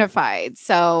stronger unified.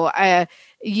 So I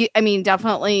mean,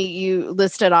 definitely you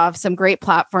listed off some great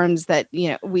platforms that,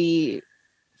 we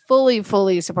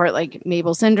fully support, like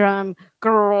Mabel Syndrome,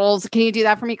 Girls. Can you do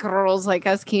that for me? Girls Like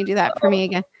Us. Can you do that for me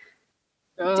again?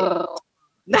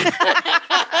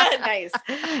 Nice.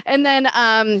 And then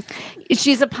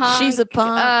She's a Punk. She's a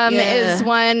Punk is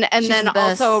one, and She's then the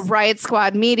best. also Riot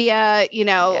Squad Media.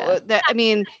 I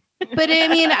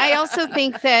also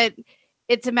think that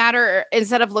it's a matter,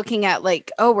 instead of looking at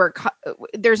like,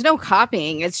 there's no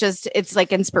copying. It's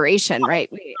like inspiration,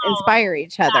 right? We inspire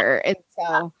each other, and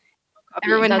so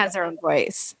everyone has their own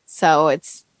voice. So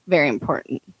it's very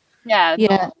important. Yeah.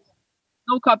 Yeah.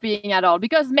 No copying at all,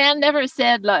 because man never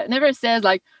says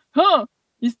like, huh,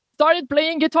 he started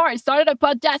playing guitar, he started a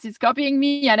podcast, he's copying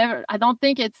me. I don't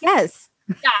think it's Yes.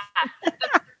 that's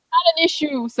not an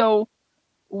issue. So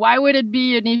why would it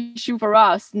be an issue for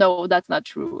us? No, that's not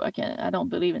true. I don't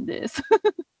believe in this.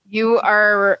 You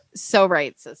are so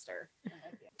right, sister.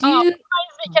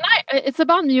 It's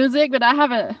about music, but I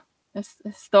have a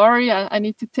story I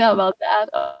need to tell about that.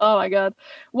 Oh my god.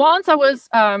 Once I was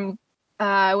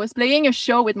playing a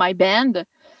show with my band,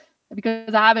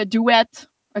 because I have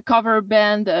a cover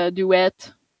band,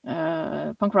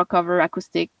 punk rock cover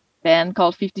acoustic band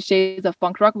called 50 Shades of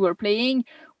Punk Rock. We were playing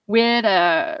with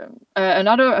a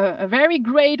very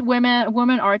great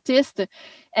woman artist,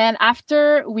 and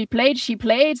after we played, she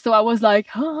played. So I was like,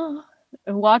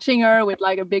 watching her with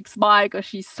like a big smile because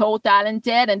she's so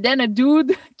talented. And then a dude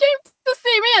came to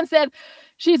see me and said,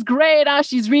 she's great,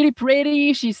 she's really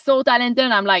pretty, she's so talented.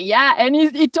 And I'm like, yeah. And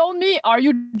he told me, are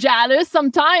you jealous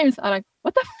sometimes? I'm like,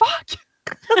 what the fuck?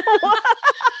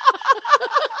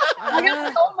 I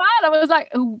got so mad. I was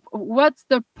like, what's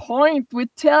the point with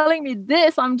telling me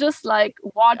this? I'm just like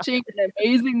watching an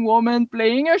amazing woman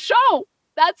playing a show.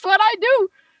 That's what I do.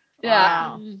 Yeah.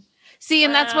 Wow. See,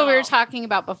 and that's what we were talking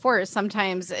about before.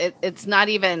 Sometimes it's not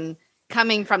even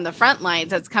coming from the front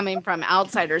lines. It's coming from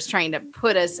outsiders trying to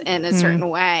put us in a certain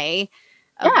way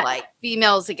of like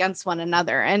females against one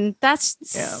another. And that's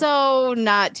so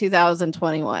not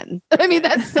 2021. I mean,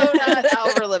 that's so not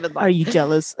how we're living life. Are you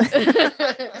jealous?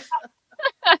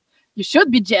 You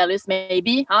should be jealous,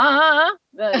 maybe.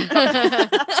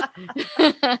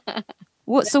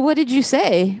 So what did you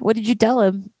say? What did you tell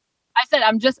him? I said,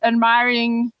 I'm just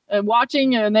admiring,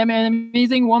 watching an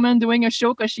amazing woman doing a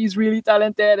show because she's really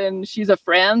talented and she's a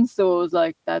friend. So it was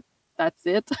like, that's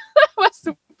it. I was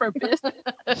super pissed.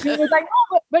 He was like,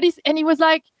 no, but he was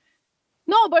like,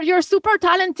 no, but you're super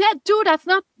talented too. That's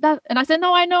not that. And I said,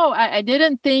 no, I know. I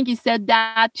didn't think he said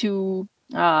that to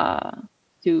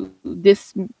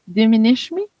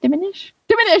diminish me. Diminish.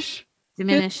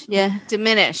 Yeah.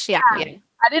 Diminish. Yeah.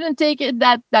 I didn't take it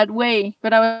that way,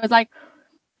 but I was like,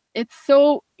 it's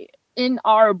so in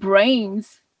our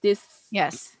brains, this,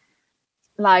 yes,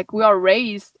 like we are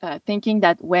raised thinking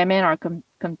that women are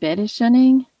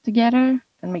competitioning together.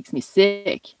 It makes me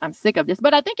sick. I'm sick of this,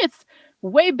 but I think it's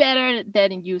way better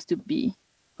than it used to be,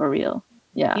 for real.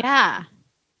 Yeah,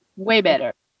 way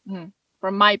better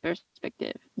from my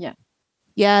perspective.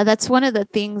 Yeah, that's one of the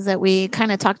things that we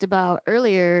kind of talked about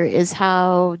earlier, is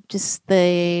how just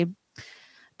the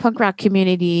punk rock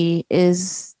community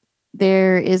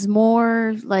there is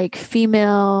more like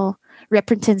female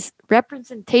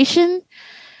representation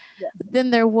than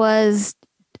there was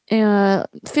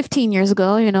 15 years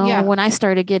ago, when I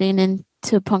started getting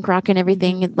into punk rock and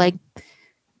everything. Like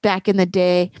back in the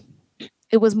day,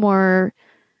 it was more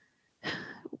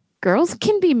girls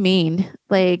can be mean,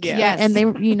 like, and they,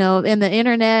 and the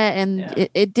internet, and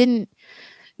it didn't,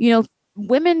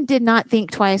 women did not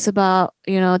think twice about,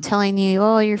 telling you,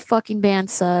 oh, your fucking band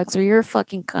sucks, or you're a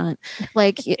fucking cunt.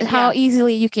 Like how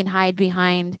easily you can hide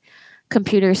behind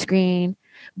computer screen.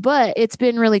 But it's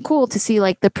been really cool to see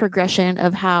like the progression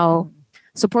of how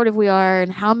supportive we are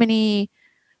and how many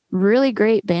really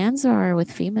great bands are with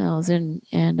females. And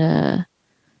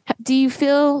do you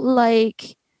feel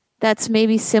like that's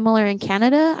maybe similar in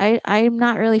Canada? I'm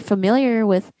not really familiar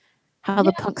with how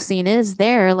the punk scene is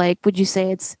there. Like, would you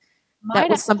say that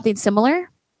was something similar?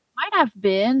 Might have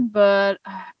been, but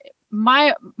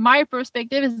my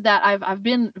perspective is that I've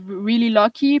been really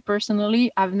lucky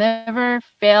personally. I've never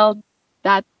felt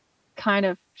that kind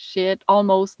of shit,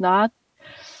 almost not.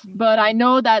 But I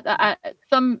know that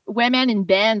some women in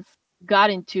bands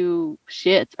got into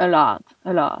shit a lot.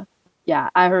 Yeah,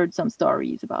 I heard some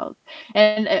stories about.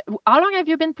 And how long have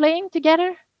you been playing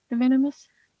together, The Venomous?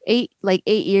 8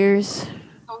 years.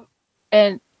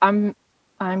 And I'm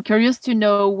curious to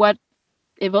know, what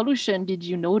evolution did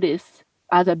you notice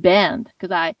as a band?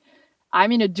 Because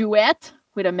I'm in a duet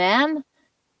with a man,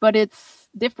 but it's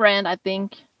different, I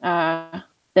think,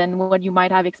 than what you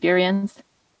might have experienced.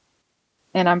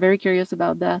 And I'm very curious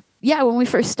about that. Yeah, when we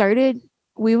first started,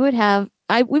 we would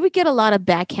get a lot of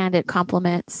backhanded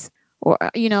compliments or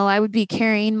I would be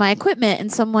carrying my equipment,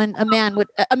 and a man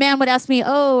would ask me,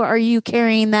 "Oh, are you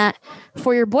carrying that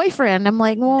for your boyfriend?" I'm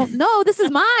like, "Well, no, this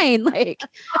is mine." Like,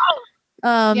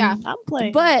 Yeah. I'm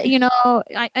playing. but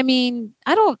I mean,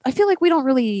 I feel like we're not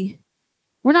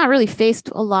really faced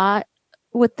a lot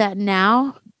with that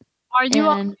now. Are you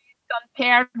And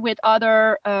compared with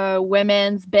other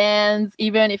women's bands,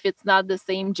 even if it's not the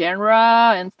same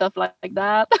genre and stuff like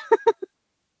that?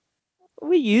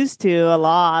 We used to a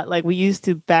lot. Like we used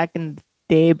to back in the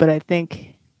day, but I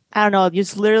think I don't know,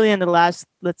 just literally in the last,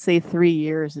 let's say 3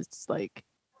 years, it's like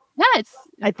Yeah,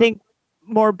 I think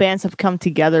more bands have come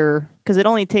together because it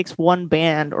only takes one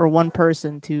band or one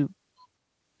person to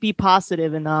be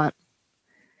positive and not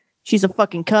she's a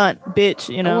fucking cunt, bitch,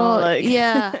 like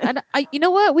yeah. And you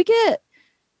know what? We get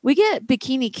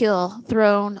Bikini Kill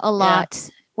thrown a lot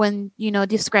when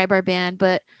describe our band,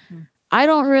 but I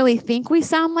don't really think we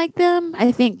sound like them.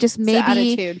 I think just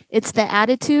maybe it's the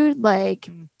attitude. Like,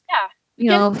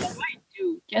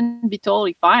 can be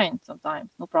totally fine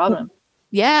sometimes, no problem.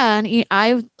 Yeah, and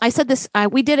I said this.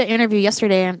 We did an interview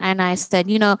yesterday, and I said,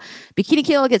 Bikini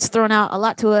Kill gets thrown out a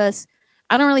lot to us.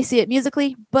 I don't really see it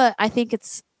musically, but I think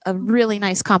it's a really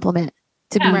nice compliment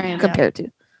to be compared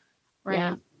to. Right.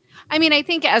 Yeah. I mean, I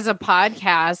think as a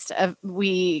podcast,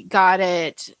 we got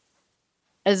it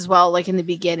as well, like in the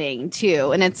beginning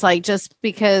too. And it's like, just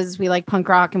because we like punk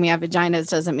rock and we have vaginas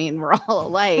doesn't mean we're all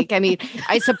alike. I mean,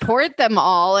 I support them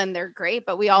all and they're great,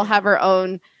 but we all have our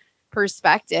own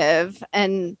perspective.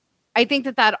 And I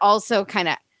think that also kind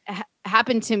of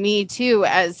happened to me too,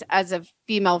 as a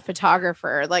female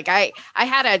photographer. Like I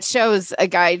had at shows, a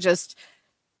guy just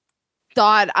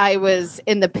thought I was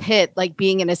in the pit, like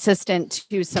being an assistant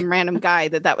to some random guy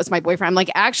that was my boyfriend. I'm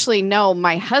like, actually, no,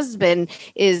 my husband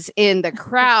is in the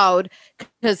crowd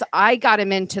because I got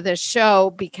him into the show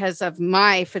because of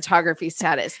my photography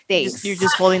status. Thanks. You're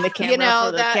just holding the camera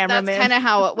for the cameraman. That's kind of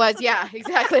how it was. Yeah,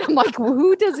 exactly. I'm like, well,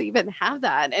 who does even have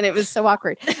that? And it was so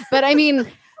awkward. But I mean,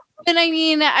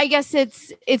 I guess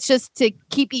it's just to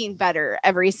keep being better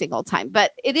every single time.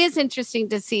 But it is interesting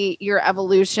to see your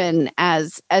evolution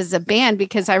as a band,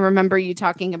 because I remember you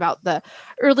talking about the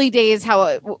early days, how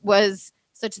it was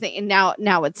such a thing, and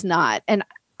now it's not. And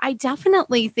I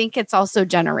definitely think it's also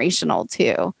generational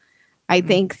too. I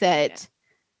think that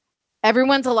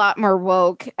everyone's a lot more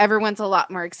woke, everyone's a lot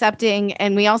more accepting,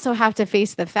 and we also have to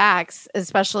face the facts,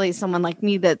 especially someone like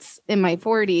me that's in my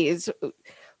 40s.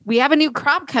 We have a new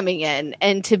crop coming in,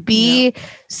 and to be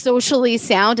socially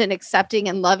sound and accepting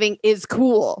and loving is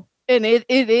cool. And it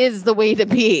is the way to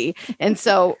be. And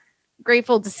so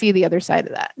grateful to see the other side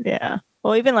of that. Yeah.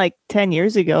 Well, even like 10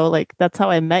 years ago, like that's how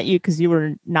I met you, because you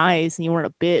were nice and you weren't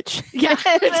a bitch. Yeah.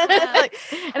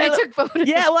 And I took photos.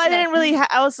 Yeah. Well, I didn't really,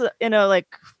 I was,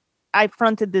 like I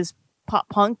fronted this pop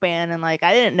punk band, and like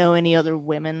I didn't know any other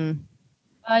women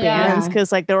bands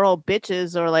because like they were all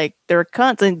bitches or like they were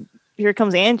cunts. And here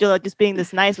comes Angela just being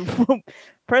this nice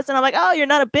person. I'm like, oh, you're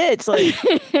not a bitch.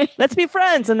 Like, let's be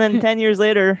friends. And then 10 years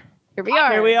later, here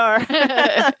we are.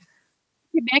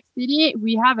 Quebec City,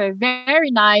 we have a very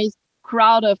nice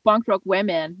crowd of punk rock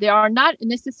women. They are not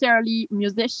necessarily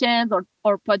musicians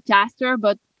or podcasters,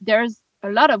 but there's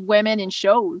a lot of women in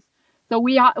shows. So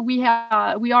we are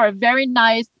a very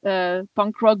nice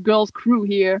punk rock girls crew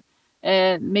here,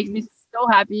 and makes me so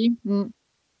happy.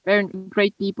 Very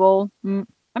great people.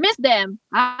 I miss them.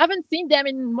 I haven't seen them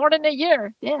in more than a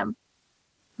year. Damn.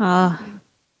 Yeah.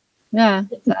 Yeah.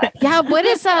 What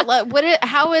is that?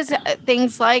 How is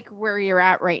things like where you're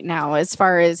at right now as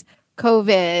far as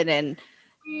COVID, and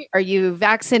are you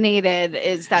vaccinated?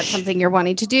 Is that something you're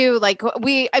wanting to do? Like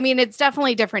it's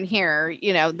definitely different here,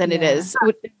 than it is.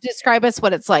 Describe us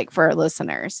what it's like for our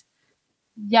listeners.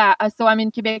 Yeah. So I'm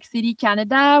in Quebec City,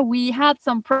 Canada. We had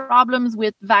some problems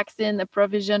with vaccine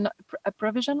provisional.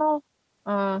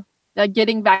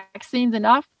 Getting vaccines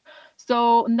enough.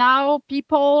 So now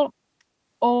people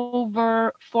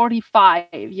over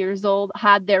 45 years old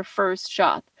had their first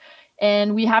shot,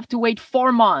 and we have to wait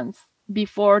 4 months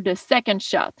before the second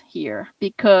shot here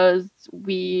because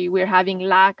we're having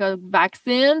lack of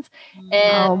vaccines.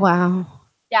 And oh wow.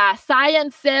 Yeah,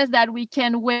 science says that we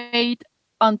can wait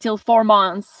until 4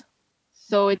 months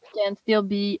so it can still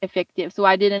be effective. So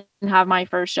I didn't have my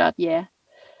first shot yet.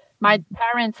 My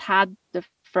parents had the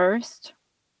first.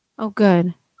 Oh, good.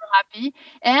 We're happy.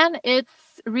 And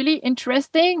it's really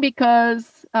interesting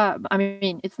because,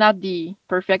 it's not the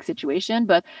perfect situation,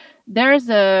 but there's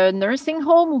a nursing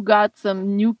home who got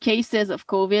some new cases of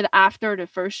COVID after the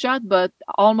first shot, but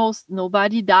almost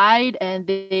nobody died. And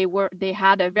they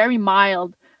had a very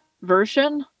mild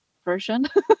version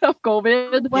of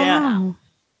COVID. Wow.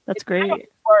 That's great.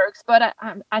 works, but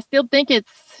I still think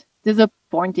it's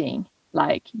disappointing.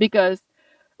 Like, because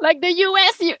like the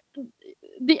US,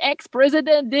 the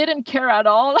ex-president didn't care at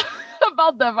all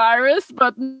about the virus,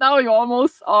 but now you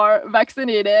almost are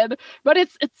vaccinated. But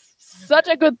it's such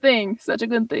a good thing, such a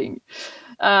good thing.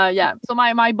 Yeah. So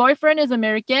my boyfriend is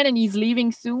American and he's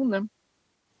leaving soon,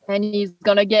 and he's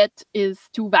gonna get his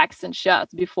 2 vaccine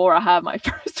shots before I have my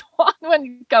first one when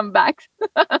he come back.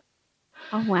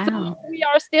 Oh wow. So we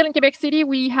are still in Quebec City.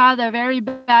 We had a very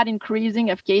bad increasing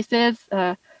of cases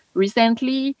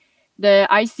recently. The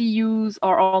ICUs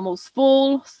are almost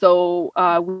full, so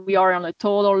we are on a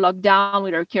total lockdown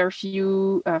with our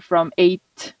curfew from 8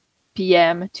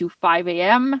 p.m. to 5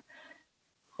 a.m.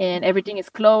 And everything is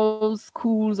closed.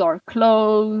 Schools are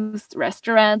closed,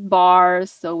 restaurant, bars,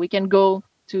 so we can go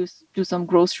to do some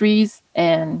groceries,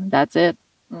 and that's it.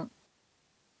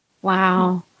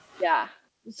 Wow. Yeah.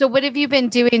 So what have you been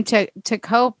doing to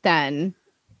cope then?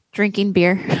 Drinking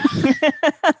beer.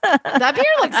 That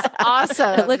beer looks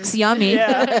awesome. It looks yummy.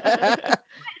 Yeah.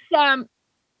 It's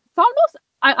almost.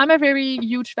 I'm a very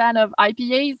huge fan of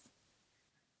IPAs.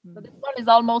 So this one is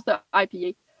almost an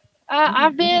IPA.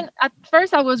 I've been at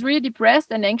first. I was really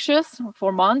depressed and anxious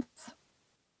for months,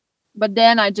 but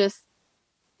then I just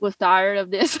was tired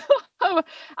of this.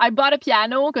 I bought a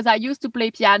piano because I used to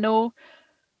play piano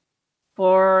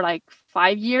for like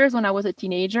 5 years when I was a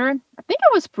teenager. I think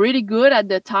I was pretty good at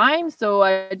the time. So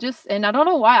I don't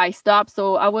know why I stopped.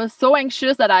 So I was so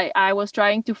anxious that I was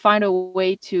trying to find a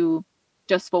way to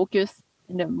just focus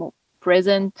in the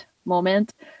present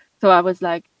moment. So I was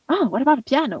like, oh, what about a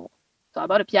piano? So I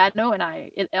bought a piano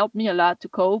and it helped me a lot to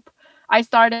cope. I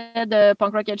started the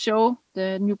Punk Rocket Show,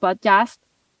 the new podcast.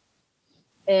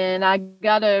 And I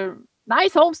got a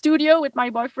nice home studio with my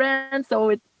boyfriend.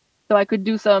 So I could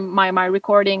do my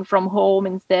recording from home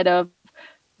instead of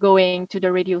going to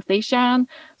the radio station.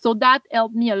 So that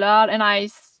helped me a lot. And I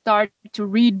started to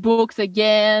read books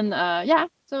again.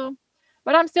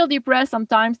 But I'm still depressed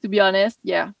sometimes, to be honest.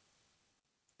 Yeah.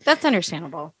 That's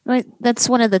understandable. Right. That's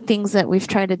one of the things that we've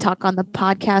tried to talk on the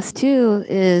podcast too,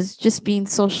 is just being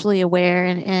socially aware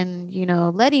and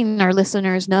letting our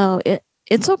listeners know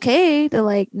it's okay to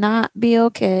like not be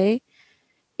okay.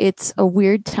 It's a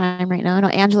weird time right now. I know,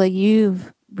 Angela,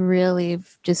 you've really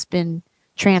just been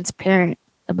transparent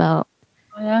about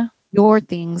your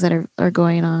things that are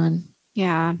going on.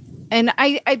 Yeah. And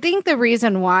I think the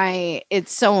reason why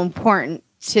it's so important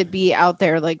to be out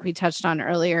there, like we touched on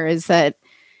earlier, is that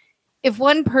if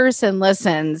one person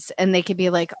listens and they could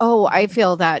be like, oh, I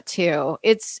feel that too,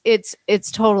 it's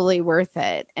totally worth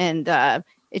it. And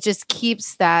it just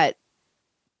keeps that.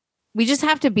 We just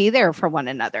have to be there for one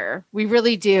another. We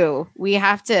really do. We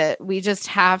just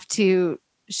have to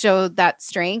show that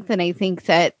strength. And I think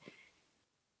that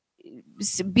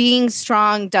being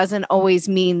strong doesn't always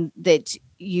mean that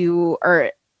you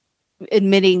are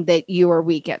admitting that you are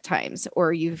weak at times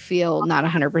or you feel not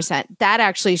 100%. That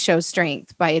actually shows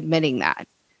strength by admitting that.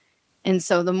 And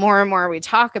so the more and more we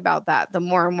talk about that, the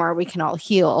more and more we can all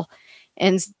heal.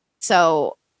 And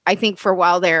so I think for a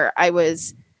while there, I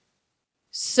was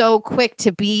so quick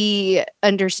to be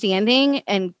understanding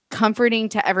and comforting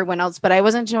to everyone else, but I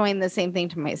wasn't showing the same thing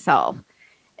to myself.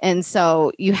 And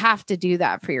so you have to do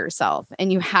that for yourself,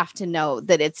 and you have to know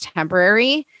that it's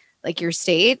temporary, like your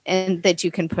state, and that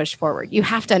you can push forward. You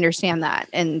have to understand that.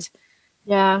 And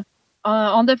yeah,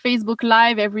 on the Facebook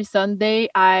Live every Sunday,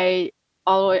 I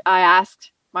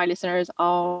asked my listeners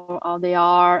how they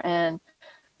are, and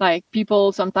like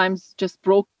people sometimes just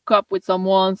broke up with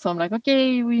someone, so I'm like,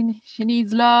 okay, she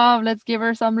needs love, let's give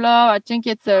her some love. I think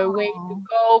it's a way to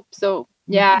cope. So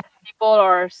yeah, people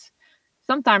are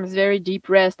sometimes very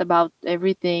depressed about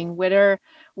everything,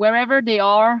 wherever they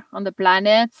are on the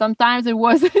planet. Sometimes it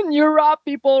was in Europe,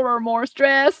 people were more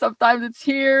stressed, sometimes it's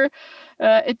here.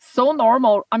 It's so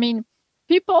normal. I mean,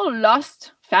 people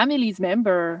lost families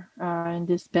member in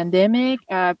this pandemic.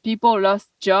 People lost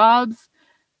jobs,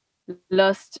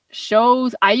 lost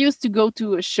shows. I used to go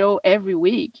to a show every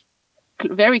week,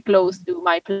 very close to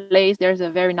my place. There's a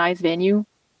very nice venue,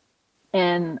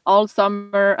 and all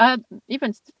summer,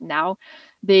 even now,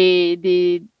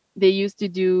 they used to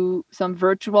do some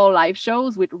virtual live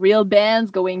shows with real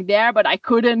bands going there, but I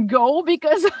couldn't go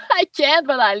because I can't.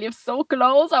 But I live so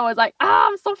close. I was like,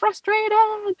 I'm so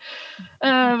frustrated.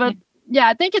 But yeah,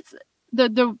 I think it's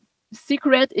the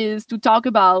secret is to talk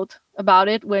about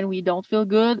it when we don't feel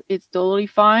good. It's totally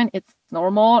fine. It's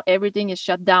normal. Everything is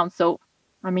shut down. So,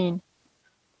 I mean,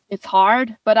 it's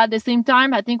hard, but at the same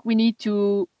time, I think we need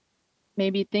to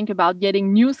maybe think about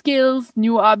getting new skills,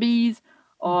 new hobbies,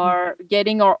 or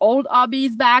getting our old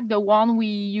hobbies back, the one we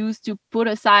used to put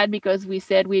aside because we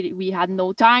said we had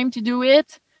no time to do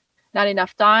it, not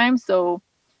enough time. So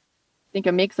I think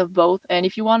a mix of both. And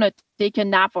if you want to take a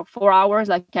nap for 4 hours,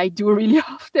 like I do really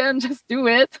often, just do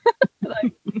it.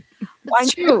 Like,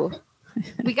 That's true.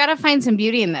 We got to find some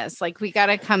beauty in this. Like we got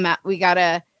to come out, we got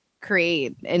to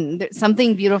create, and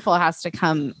something beautiful has to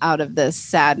come out of this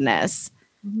sadness.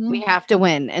 We have to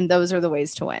win. And those are the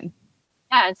ways to win.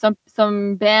 Yeah. And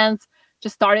some bands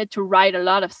just started to write a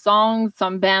lot of songs.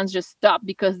 Some bands just stopped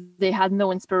because they had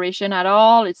no inspiration at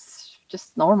all. It's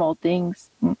just normal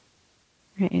things.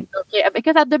 Right. Okay.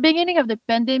 Because at the beginning of the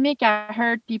pandemic, I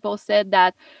heard people said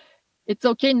that it's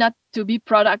okay not to be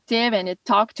productive, and it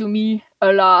talked to me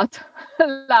a lot.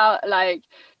 Like,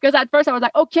 because at first I was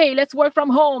like, okay, let's work from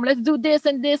home, let's do this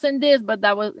and this and this, but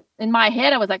that was in my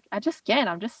head. I was like, I just can't.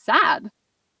 I'm just sad.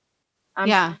 I'm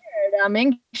scared. I'm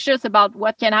anxious about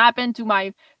what can happen to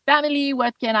my family,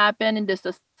 what can happen in the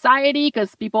society,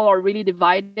 because people are really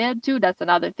divided too. That's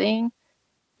another thing.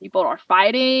 People are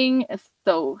fighting.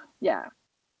 So yeah,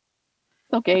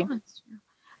 okay.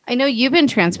 I know you've been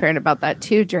transparent about that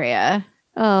too, Drea.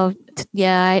 Oh,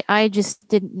 yeah. I just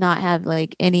did not have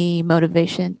like any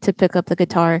motivation to pick up the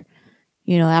guitar,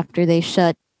 after they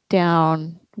shut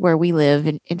down where we live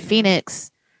in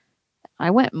Phoenix. I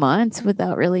went months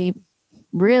without really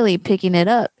picking it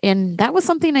up. And that was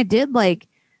something I did like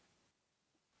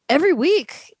every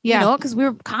week, because we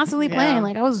were constantly playing.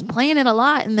 Like I was playing it a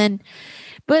lot. And then,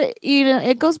 but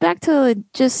it goes back to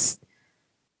just,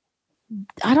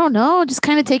 I don't know, just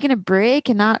kind of taking a break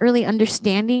and not really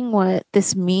understanding what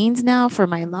this means now for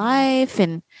my life.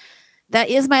 And that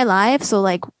is my life. So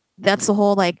like, that's the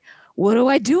whole, like, what do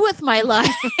I do with my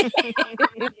life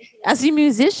as a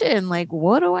musician? Like,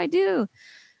 what do I do?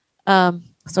 So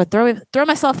I throw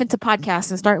myself into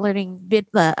podcasts and start learning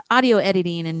audio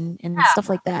editing and stuff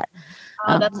like that.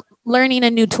 That's learning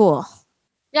a new tool.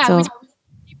 Yeah. So, we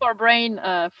keep our brain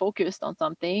focused on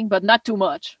something, but not too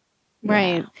much.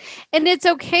 Right. Yeah. And it's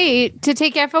okay to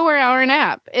take a 4-hour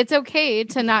nap. It's okay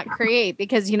to not create,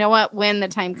 because you know what? When the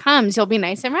time comes, you'll be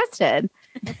nice and rested.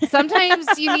 Sometimes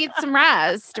you need some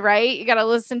rest, right? You got to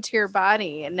listen to your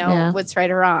body and know what's right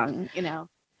or wrong,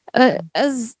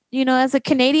 As a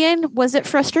Canadian, was it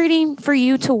frustrating for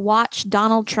you to watch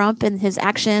Donald Trump and his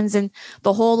actions and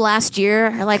the whole last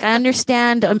year? Like, I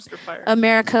understand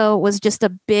America was just a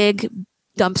big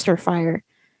dumpster fire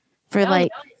for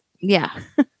It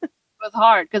was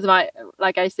hard because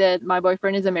like I said, my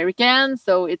boyfriend is American,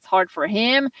 so it's hard for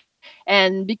him.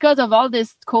 And because of all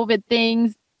this COVID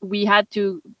things,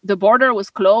 the border was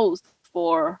closed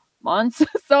for months.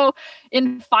 So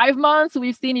in 5 months,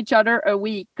 we've seen each other a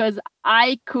week, because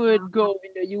I could go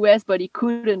in the US, but he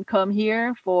couldn't come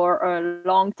here for a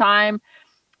long time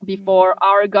before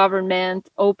our government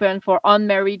opened for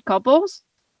unmarried couples.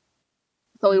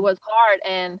 So it was hard.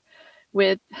 And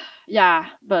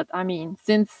but I mean,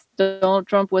 since Donald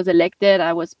Trump was elected,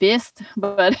 I was pissed,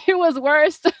 but it was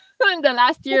worse in the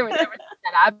last year with everything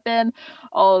that happened,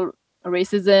 all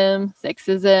racism,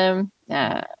 sexism,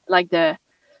 like the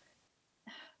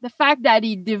fact that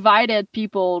he divided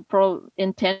people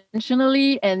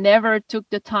intentionally and never took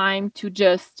the time to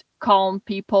just calm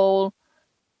people.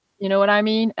 You know what I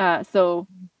mean?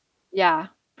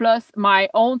 Plus my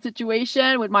own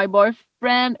situation with my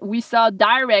boyfriend, we saw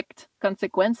direct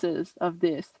consequences of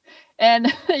this.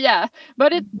 And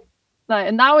but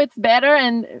now it's better.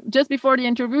 And just before the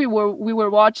interview, we were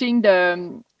watching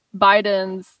the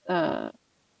Biden's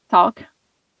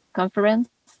conference.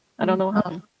 I don't know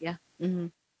how.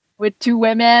 With 2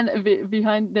 women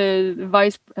behind the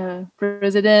vice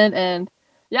president. And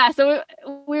so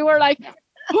we were like,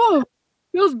 oh,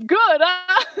 feels good.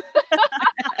 Huh?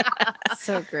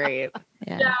 So great.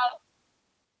 Yeah,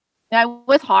 it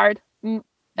was hard. And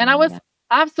I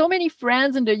have so many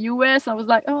friends in the US. I was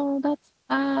like, oh, that's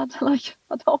bad. Like,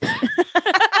 I don't.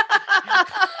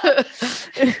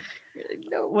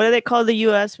 What do they call the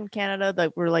US from Canada?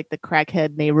 Like, we're like the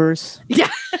crackhead neighbors. Yeah.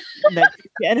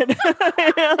 Canada.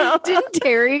 Didn't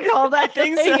Terry call that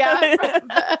thing? Yeah.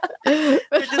 They're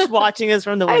just watching us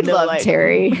from the window. I love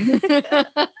Terry.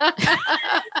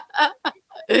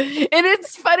 And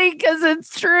it's funny because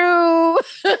it's true.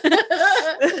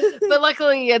 But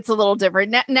luckily it's a little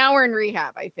different. Now we're in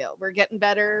rehab, I feel. We're getting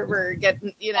better. We're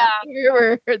getting,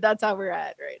 that's how we're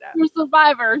at right now. We're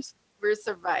survivors.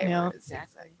 Yeah.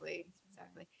 Exactly.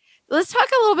 Let's talk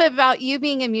a little bit about you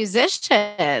being a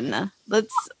musician.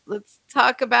 Let's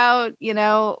talk about,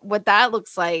 what that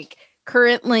looks like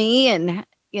currently, and,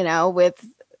 with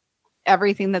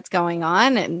everything that's going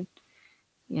on, and,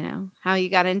 how you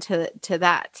got into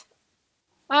that.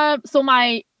 So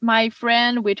my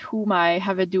friend with whom I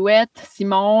have a duet,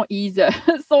 Simon, he's a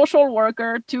social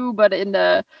worker too, but in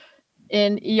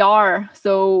ER.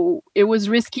 So it was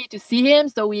risky to see him.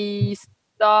 So we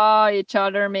saw each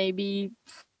other maybe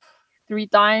 3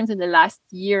 times in the last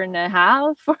year and a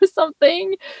half or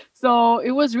something. So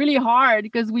it was really hard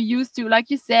because we used to, like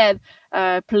you said,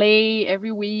 play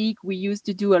every week. We used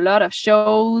to do a lot of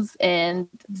shows and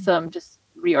some just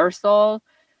rehearsal.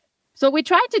 So we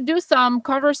tried to do some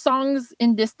cover songs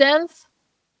in distance.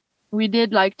 We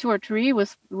did like 2 or 3,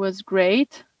 was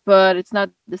great, but it's not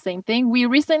the same thing. We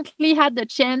recently had the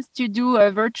chance to do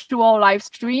a virtual live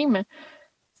stream.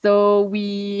 So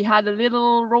we had a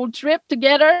little road trip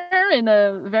together in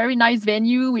a very nice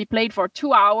venue. We played for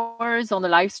 2 hours on the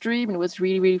live stream. And it was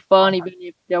really, really fun, even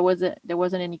if there wasn't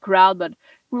any crowd, but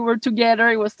we were together.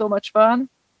 It was so much fun.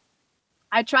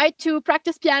 I tried to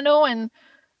practice piano, and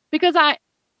because I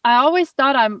always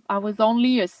thought I was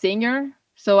only a singer,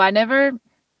 so I never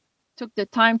took the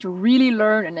time to really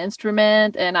learn an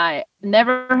instrument, and I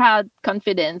never had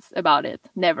confidence about it.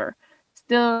 Never.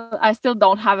 I still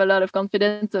don't have a lot of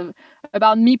confidence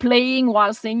about me playing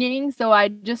while singing, so I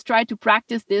just try to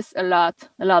practice this a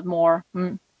lot more.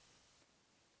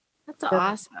 That's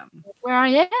awesome. Where I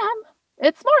am,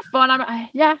 it's more fun.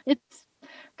 It's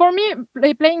for me,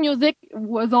 playing music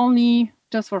was only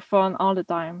just for fun all the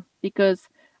time, because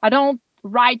I don't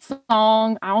write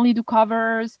songs. I only do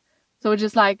covers. So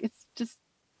just like,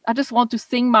 I just want to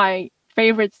sing my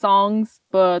favorite songs,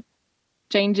 but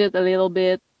change it a little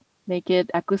bit, make it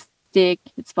acoustic.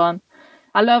 It's fun.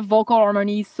 I love vocal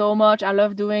harmonies so much. I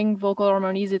love doing vocal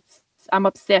harmonies. I'm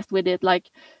obsessed with it. Like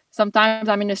sometimes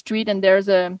I'm in the street and there's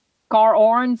a car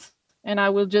horns, and I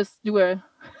will just do an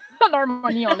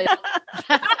harmony on it.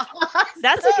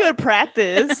 That's a good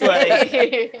practice. Like,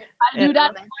 I do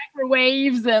that in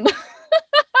microwaves and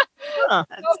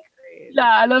that's great. Yeah,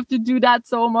 I love to do that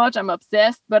so much. I'm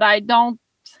obsessed, but I don't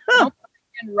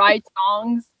write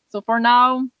songs. So for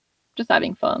now, just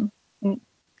having fun.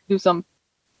 Do some.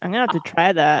 I'm gonna have to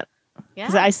try that.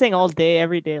 Because I sing all day,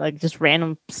 every day, like just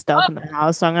random stuff in the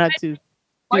house. So I'm gonna have to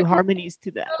do harmonies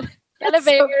to that.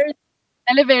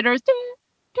 Elevators.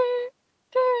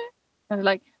 And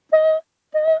like.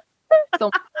 So.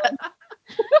 I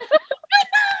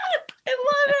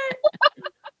love it.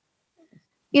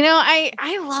 You know,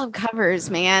 I love covers,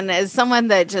 man. As someone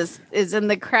that just is in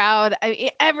the crowd,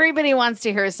 everybody wants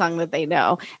to hear a song that they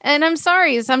know. And I'm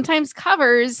sorry, sometimes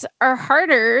covers are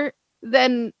harder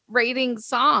than writing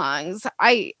songs,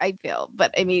 I feel.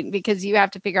 But I mean, because you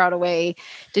have to figure out a way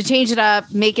to change it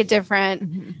up, make it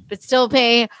different, but still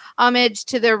pay homage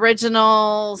to the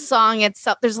original song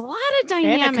itself. There's a lot of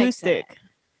dynamics. And acoustic.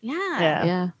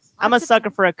 Yeah. I'm a sucker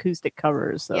for acoustic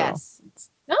covers. So. Yes.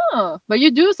 Oh, but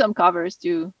you do some covers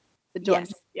too. The Joan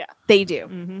Yes. Yeah, they do.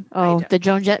 Mm-hmm. Oh, the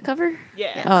Joan Jett cover?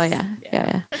 Yeah. Oh,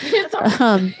 yeah.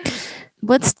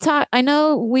 Let's talk. I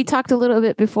know we talked a little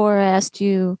bit before. I asked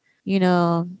you,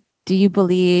 do you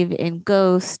believe in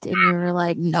ghosts? And you were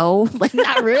like, no, like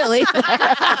not really.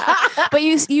 But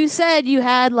you said you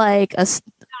had like I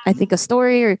think a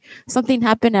story or something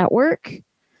happened at work.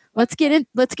 Let's get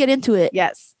into it.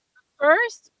 Yes.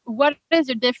 First, what is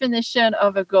your definition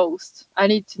of a ghost? I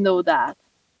need to know that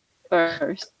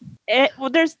first. Well,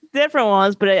 there's different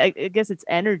ones, but I guess it's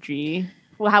energy.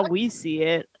 Well, how we see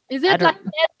it. Is it like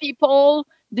dead people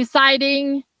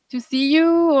deciding to see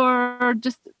you, or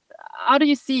just how do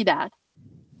you see that?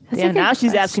 Now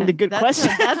she's asking the good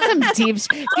question. That's some deep. This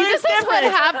is what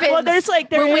happens. Well,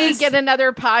 when we get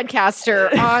another podcaster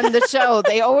on the show.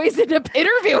 They always end up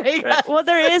interviewing us. Well,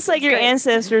 there is like your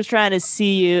ancestors trying to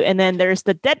see you, and then there's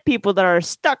the dead people that are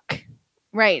stuck.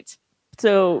 Right.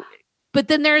 So, but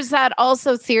then there's that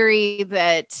also theory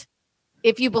that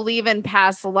if you believe in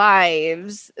past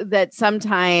lives, that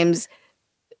sometimes,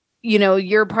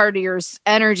 your part of your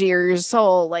energy or your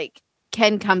soul, like,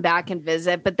 can come back and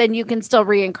visit, but then you can still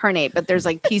reincarnate, but there's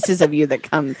like pieces of you that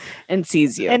come and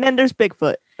sees you. And then there's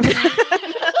Bigfoot.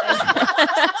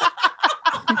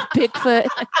 Bigfoot.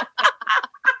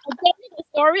 I'll tell you the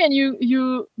story, and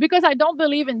you because I don't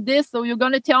believe in this, so you're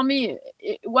gonna tell me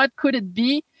what could it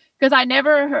be, because I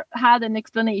never had an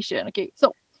explanation. Okay,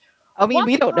 so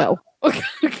we don't know.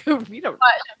 We don't know.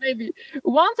 Maybe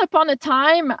once upon a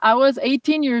time, I was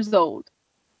 18 years old,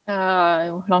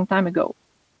 a long time ago.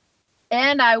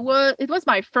 And it was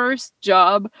my first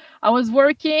job. I was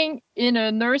working in a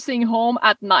nursing home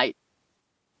at night.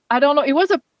 I don't know. It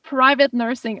was a private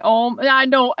nursing home. I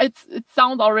know it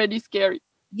sounds already scary.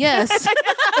 Yes.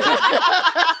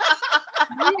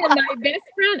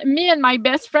 me and my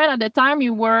best friend at the time, we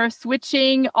were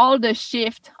switching all the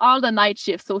night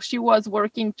shifts. So she was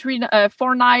working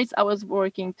 4 nights. I was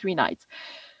working 3 nights.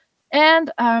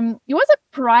 And it was a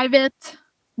private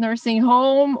nursing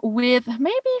home with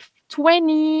maybe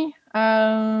 20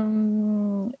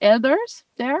 elders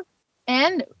there.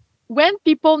 And when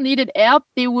people needed help,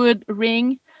 they would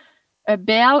ring a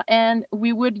bell and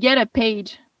we would get a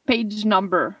page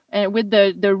number and with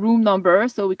the room number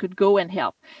so we could go and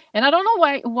help. And I don't know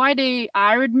why they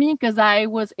hired me, because I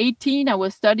was 18. I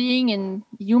was studying in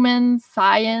human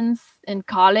science in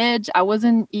college. I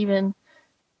wasn't even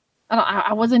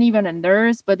a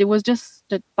nurse, but it was just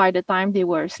that by the time they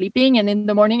were sleeping, and in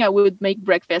the morning I would make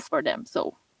breakfast for them.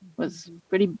 So it was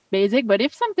pretty basic. But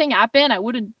if something happened, I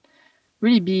wouldn't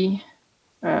really be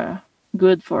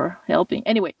good for helping.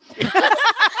 Anyway.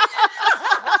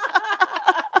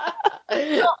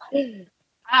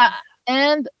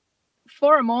 And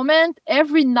for a moment,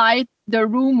 every night, the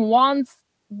room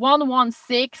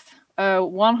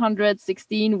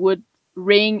 116 would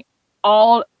ring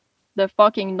all the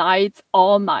fucking nights,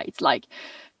 all nights. Like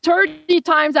 30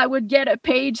 times I would get a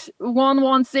page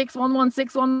 116,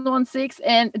 116, 116,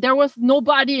 and there was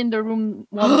nobody in the room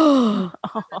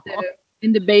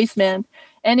in the basement.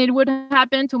 And it would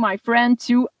happen to my friend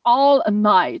too, all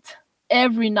night,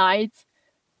 every night.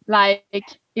 Like,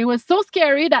 it was so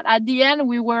scary that at the end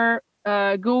we were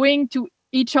going to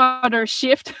each other's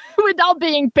shift without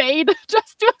being paid,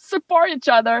 just to support each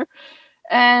other.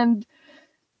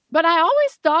 But I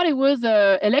always thought it was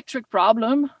a electric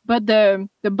problem. But the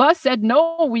boss said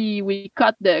no, we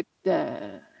cut the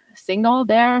signal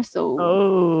there. So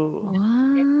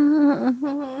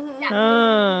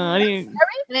and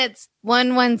it's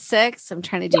 116. I'm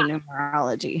trying to do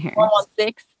numerology here.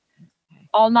 116.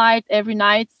 All night, every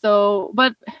night. So,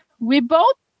 but we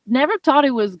both never thought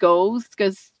it was ghosts,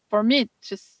 because for me it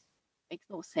just makes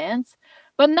no sense.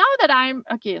 But now that I'm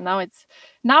a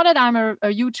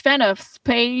huge fan of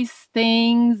space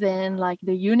things and like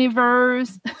the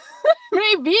universe,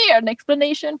 maybe an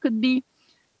explanation could be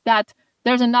that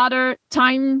there's another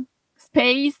time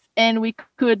space and we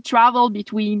could travel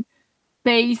between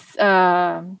space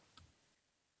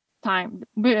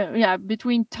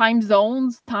between time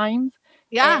zones, times.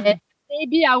 Yeah. And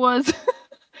maybe I was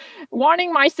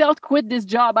wanting myself to quit this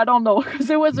job. I don't know, because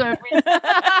it was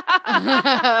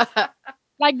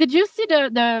like, did you see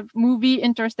the movie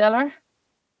Interstellar?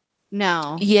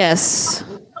 No. Yes.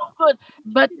 Oh, good.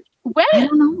 But when I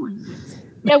don't know.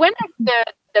 when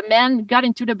the man got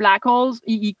into the black holes,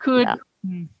 he could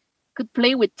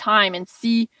play with time and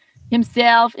see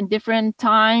himself in different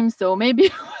times. So maybe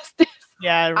it was this.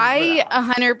 Yeah,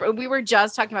 we were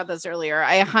just talking about this earlier.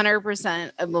 I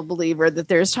 100% am a believer that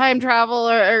there's time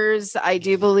travelers. I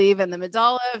do believe in the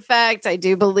Mandela effect. I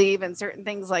do believe in certain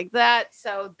things like that.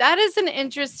 So that is an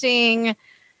interesting,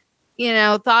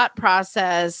 thought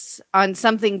process on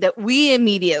something that we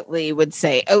immediately would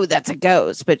say, oh, that's a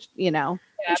ghost. But,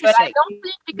 but I don't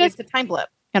think, because it's a time blip,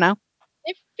 If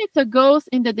it's a ghost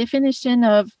in the definition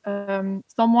of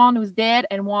someone who's dead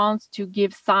and wants to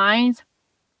give signs,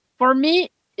 for me,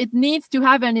 it needs to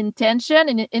have an intention,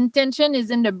 and intention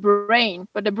is in the brain,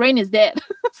 but the brain is dead.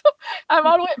 So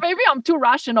maybe I'm too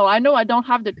rational. I know I don't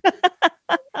have the,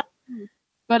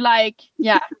 but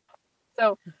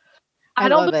So I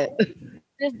don't love it.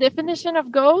 This definition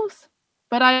of ghost,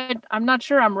 but I'm not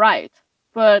sure I'm right.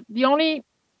 But the only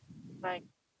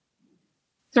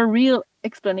surreal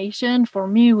explanation for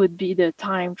me would be the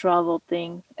time travel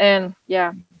thing, and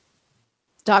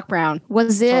Doc Brown,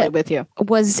 was it totally with you?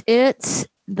 Was it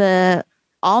the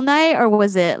all night, or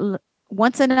was it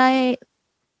once a night?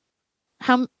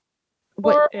 It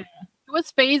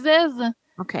was phases.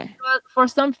 Okay. But for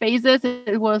some phases,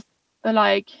 it was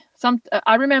like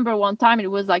I remember one time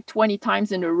it was like 20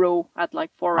 times in a row at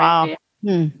like 4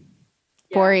 a.m.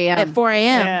 4 a.m. At 4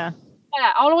 a.m.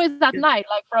 Yeah, always at night,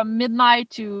 like from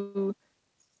midnight to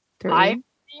 5. So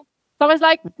I was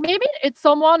like, maybe it's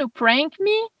someone who prank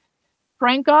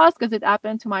us, because it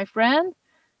happened to my friend.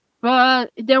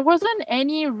 But there wasn't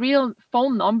any real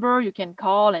phone number you can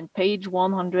call and page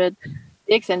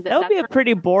 106. And that would be a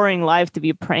pretty boring life to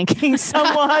be pranking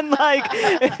someone, like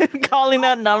calling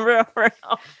that number over.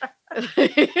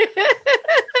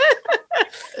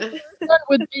 Someone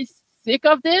would be sick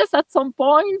of this at some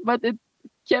point, but it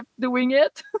kept doing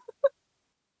it.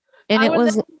 And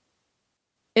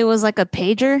it was like a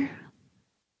pager,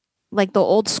 like the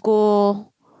old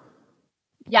school.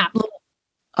 Yeah.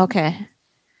 Okay.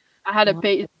 I had a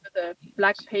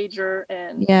black pager,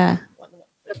 and the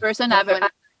person had a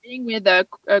thing with a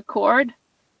cord,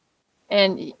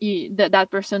 and that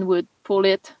person would pull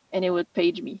it and it would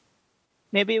page me.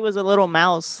 Maybe it was a little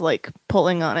mouse like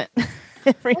pulling on it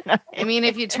every night. I mean,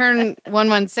 if you turn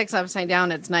 116 upside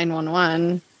down, it's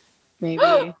 911. Maybe.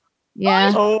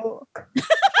 Yeah. Oh.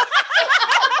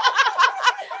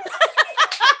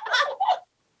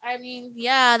 I mean,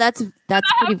 yeah, that's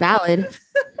pretty valid.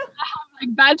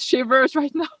 Like bad shivers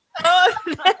right now.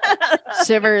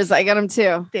 Shivers. I got them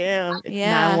too. Damn. It's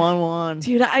Yeah. 911.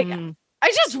 Dude,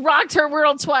 I just rocked her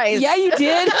world twice. Yeah, you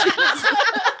did.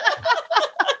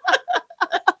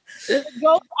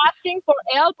 Go asking for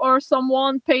help or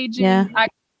someone paging. Yeah.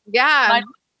 Yeah.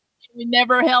 We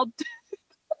never helped.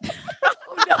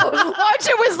 No, watch,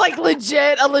 it was like a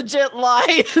legit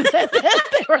lie.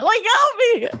 They were like, help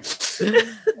me.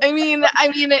 I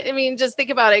mean, just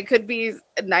think about it. It could be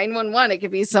 911. It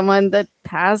could be someone that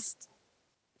passed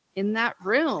in that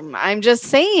room. I'm just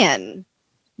saying.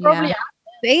 Probably.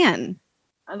 Saying.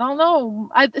 I don't know.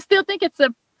 I still think it's a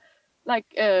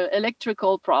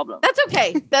electrical problem. That's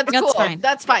okay. That's cool. Fine.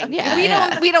 That's fine.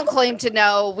 Yeah, We don't claim to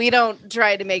know. We don't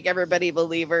try to make everybody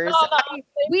believers. No.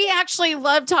 We actually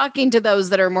love talking to those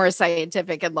that are more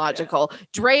scientific and logical.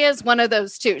 Drea is one of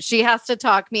those too. She has to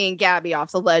talk me and Gabby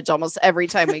off the ledge almost every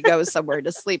time we go somewhere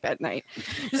to sleep at night.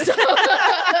 So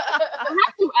I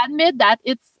have to admit that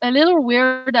it's a little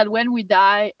weird that when we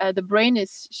die, the brain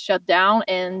is shut down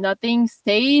and nothing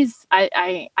stays.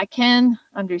 I can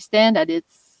understand that it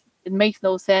makes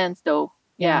no sense though.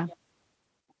 Yeah.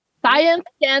 Science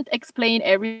can't explain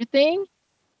everything,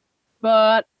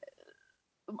 but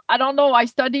I don't know. I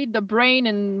studied the brain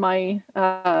in my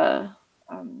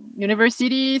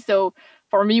university. So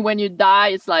for me, when you die,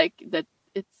 it's like that.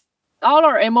 It's all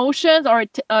our emotions, our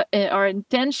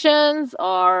intentions,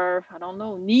 our, I don't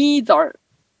know, needs are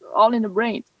all in the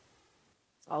brain.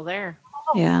 it's all there.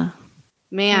 Yeah.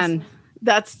 Man,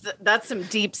 that's some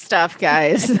deep stuff,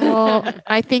 guys. Well,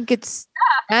 I think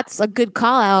that's a good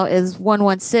call out. Is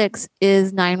 116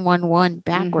 is 911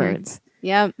 backwards.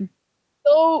 Yep.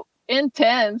 So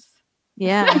intense.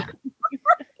 Yeah.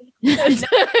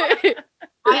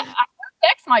 I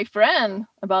text my friend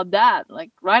about that, like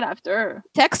right after.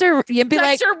 Text her. You'd be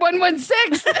like, Text her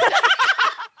 116.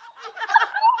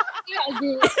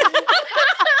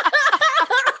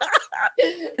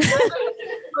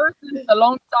 A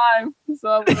long time. So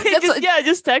I was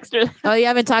just text her. oh, you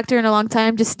haven't talked to her in a long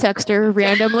time. Just text her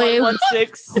randomly.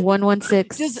 116.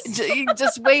 116.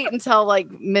 just wait until like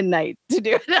midnight to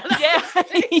do it.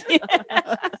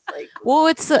 Yeah. Well,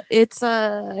 it's I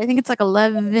think it's like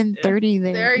 11:30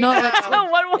 there. There you No, go. that's- No,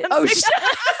 116. Oh shit.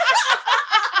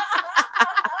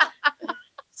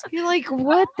 You're like,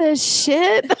 what the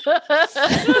shit?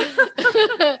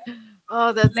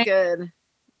 Oh, that's good.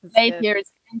 That's late good. here.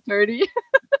 It's 10:30.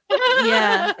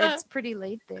 yeah, it's pretty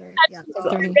late there. Yeah, Oh,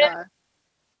 30.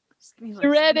 Just give me, like,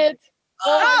 You read it.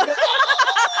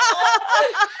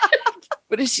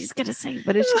 What is she gonna say?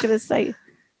 What is she gonna say?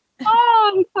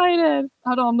 Oh, I'm excited.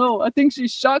 I don't know. I think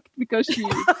she's shocked because she.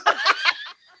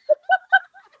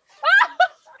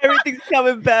 Everything's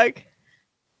coming back.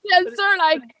 Yes, sir.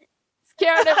 Like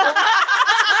scared of her.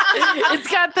 It's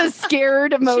got the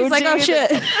scared emoji. She's like, oh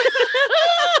shit.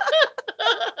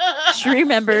 She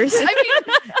remembers. I mean,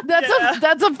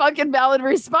 that's a fucking valid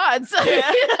response.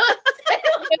 Yeah.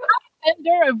 Send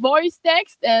her a voice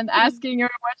text and asking her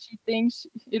what she thinks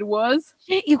it was.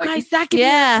 Shit, you guys, that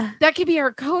could be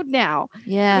our code now.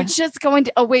 Yeah. We're just going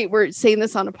to. Oh wait, we're saying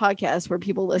this on a podcast where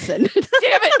people listen. Damn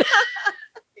it!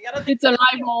 It's a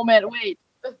live moment. Wait.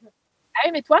 Hey,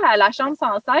 mais toi, la chambre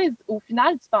 116, au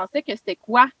final, tu pensais que c'était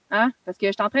quoi? Hein? Parce que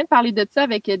j'étais en train de parler de ça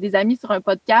avec des amis sur un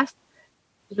podcast.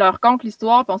 Je leur conte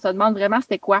l'histoire, puis on se demande vraiment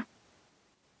c'était quoi.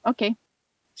 OK.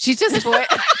 She just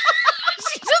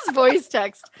voice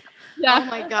text. Yeah. Oh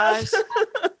my gosh.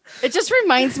 It just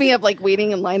reminds me of like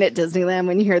waiting in line at Disneyland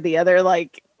when you hear the other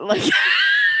like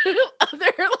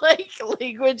other like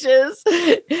languages.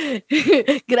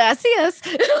 Gracias.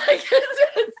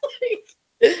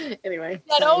 Anyway.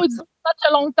 You know, it's such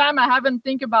a long time I haven't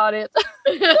think about it.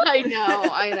 I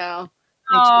know.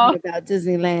 About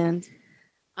Disneyland.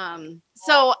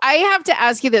 So I have to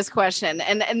ask you this question,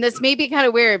 and this may be kind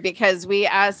of weird because we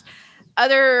asked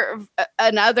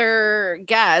another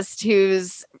guest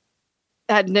who's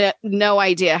had no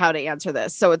idea how to answer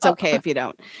this, so it's okay if you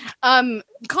don't.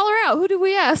 Call her out. Who did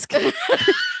we ask?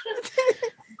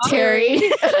 Terry.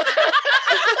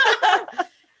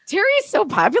 Terry's so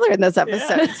popular in this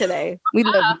episode today. We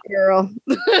love you, girl.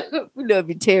 We love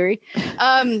you, Terry.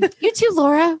 You too,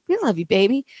 Laura. We love you,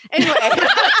 baby. Anyway.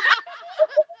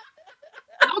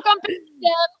 No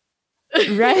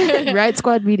competition. Right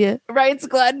Squad Media. Right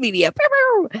Squad Media.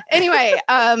 Anyway,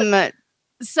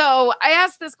 So I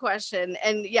asked this question,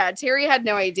 and yeah, Terry had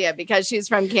no idea because she's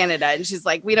from Canada, and she's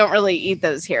like, we don't really eat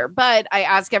those here. But I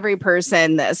ask every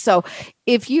person this. So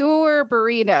if you were a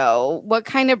burrito, what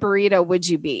kind of burrito would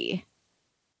you be?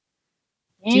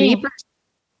 Do you eat?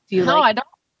 Do you No, like? I don't.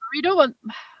 Burrito was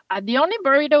the only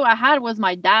burrito I had was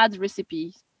my dad's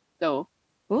recipe, though.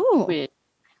 Ooh. With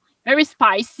very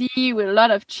spicy with a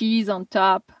lot of cheese on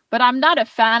top. But I'm not a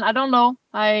fan. I don't know.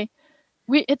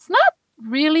 It's not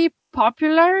really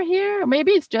popular here.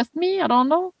 Maybe it's just me. I don't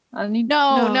know. No, it's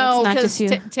not because just you.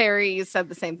 Terry said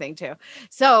the same thing too.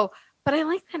 So, but I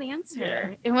like that answer.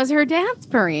 Yeah. It was her dad's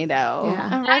burrito.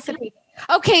 Yeah. A recipe.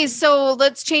 Okay, so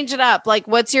let's change it up. Like,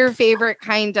 what's your favorite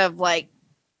kind of like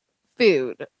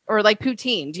food or like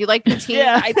poutine? Do you like poutine?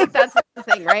 Yeah. I think that's the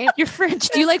thing, right? You're French.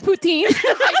 Do you like poutine?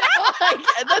 I know, like,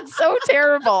 that's so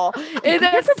terrible. And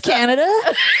You're from Canada.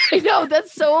 I know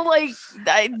that's so like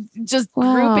I just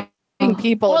Wow. grouping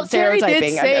people Well, and Terry stereotyping.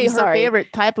 did say I'm her sorry.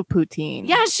 favorite type of poutine.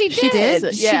 Yeah, she did. She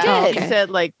did? She Yeah. did. Oh, She okay. said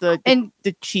like the And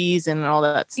cheese and all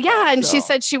that stuff. yeah, and she so.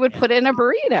 said she would put it in a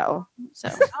burrito. So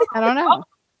I don't know.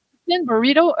 Then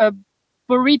burrito, a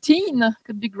burritine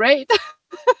could be great.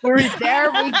 There we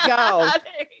go.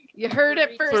 You heard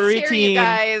it first here, you Burritine.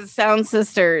 guys. Sound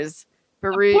Sisters.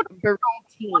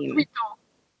 Burritine.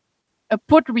 A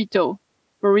potrito.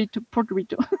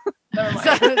 Potrito.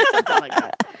 Something like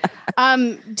that.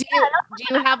 Do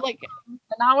you have like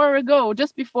An hour ago,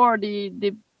 just before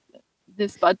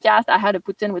this podcast, I had a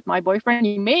poutine with my boyfriend.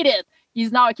 He made it.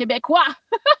 He's now a Quebecois.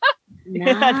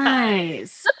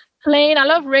 nice? Plain. I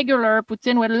love regular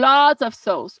poutine with lots of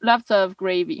sauce, lots of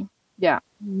gravy. Yeah.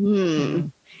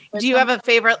 Do you have a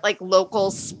favorite like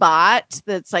local spot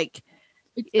that's like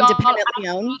It's called independently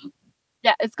owned?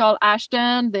 Yeah, it's called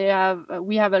Ashton.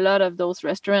 We have a lot of those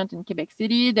restaurants in Quebec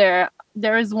City. There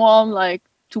is one like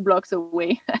 2 blocks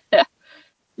away.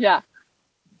 Yeah,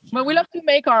 but we love to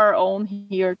make our own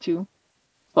here too.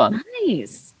 Fun.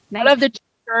 Nice. I love the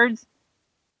cheeses.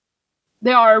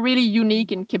 They are really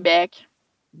unique in Quebec.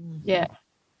 Yeah,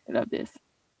 I love this.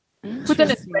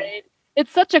 Poutine is great.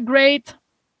 It's such a great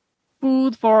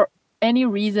food for any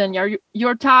reason.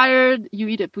 You're tired, you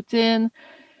eat a poutine.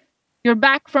 You're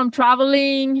back from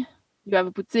traveling, you have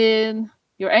a poutine.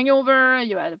 You're hangover,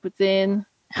 you had a poutine.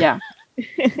 Yeah.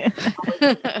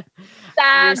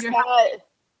 Sad,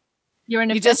 you're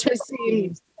in a You just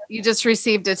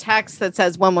received a text that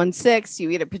says 116. You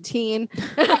eat a poutine.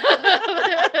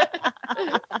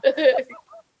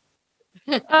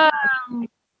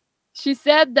 She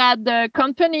said that the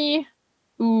company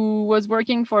who was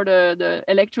working for the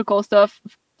electrical stuff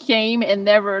came and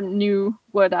never knew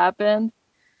what happened.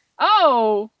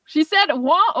 Oh, she said,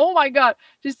 oh my God.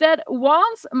 She said,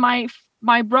 once my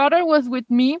brother was with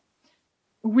me,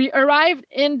 we arrived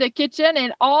in the kitchen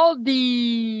and all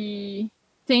the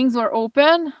things were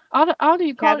open. How do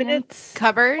you call it?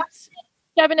 Cupboards.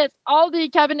 Cabinets. All the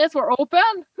cabinets were open.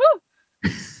 Whew.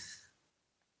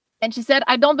 And she said,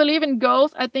 I don't believe in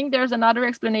ghosts. I think there's another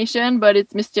explanation, but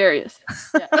it's mysterious.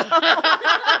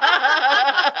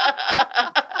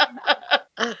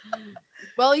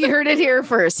 Well, you heard it here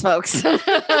first, folks. That's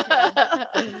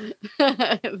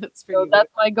So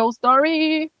that's my ghost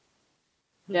story.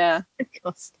 Yeah.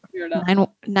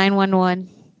 911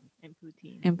 And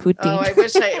poutine. and poutine. Oh, I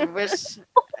wish.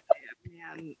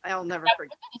 Man, I'll never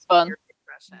forget It's fun. your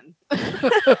expression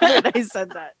when I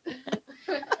said that.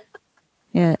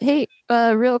 Yeah. Hey,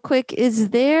 real quick, is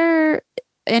there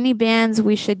any bands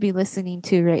we should be listening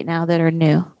to right now that are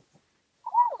new?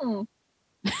 Hmm.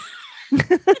 She's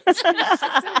so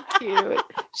cute.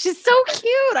 She's so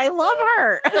cute. I love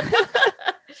her.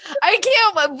 I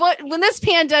can't. When this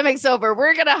pandemic's over,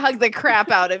 we're gonna hug the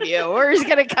crap out of you. We're just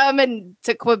gonna come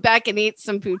to Quebec and eat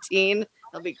some poutine.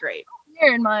 That'll be great.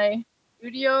 Here in my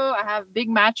studio, I have a big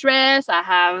mattress. I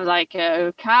have like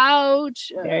a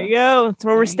couch. There you go. That's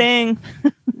where we're staying.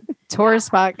 Tour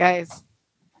spot, guys.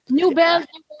 New bands.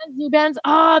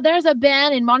 Oh, there's a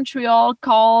band in Montreal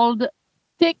called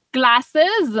Thick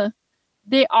Glasses.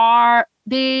 They're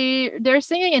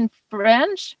singing in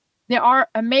French. They are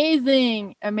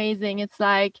amazing. It's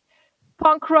like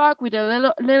punk rock with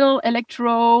a little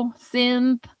electro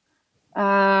synth,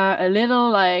 a little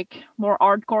like more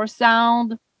hardcore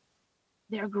sound.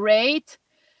 They're great.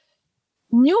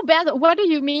 New band. What do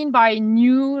you mean by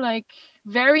new? Like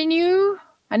very new?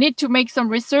 I need to make some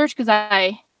research because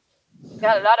I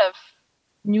got a lot of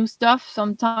new stuff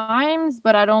sometimes,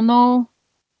 but I don't know.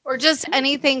 Or just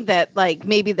anything that like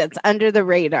maybe that's under the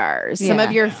radar. Some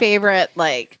of your favorite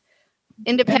like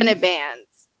independent bands.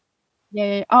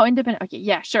 Yeah. Oh, independent. Okay.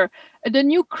 Yeah, sure. The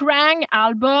new Krang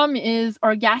album is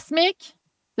Orgasmic.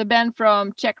 the band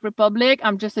from Czech Republic.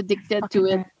 I'm just addicted to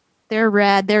it. They're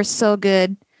rad. They're so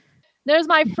good. There's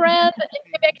my friend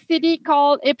in Quebec City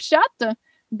called Ipshot.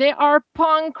 They are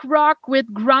punk rock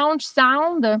with grunge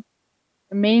sound.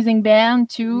 Amazing band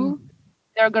too.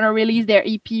 They're gonna release their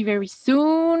EP very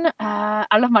soon.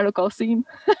 I love my local scene.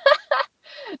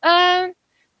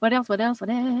 What else?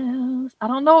 I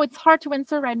don't know. It's hard to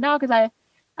answer right now because I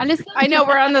listen. I know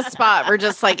we're on the spot. We're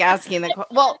just like asking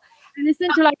well, I listen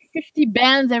to like 50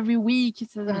 bands every week.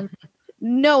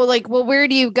 No, like, well, where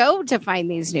do you go to find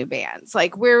these new bands?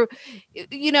 Like, where,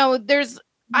 there's,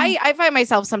 I find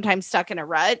myself sometimes stuck in a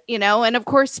rut, and of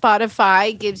course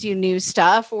Spotify gives you new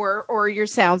stuff or your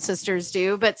Sound Sisters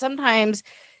do, but sometimes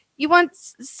you want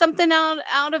something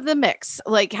out of the mix.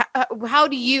 Like, how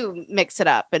do you mix it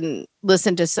up and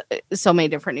listen to so many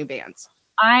different new bands?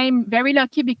 I'm very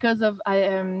lucky because of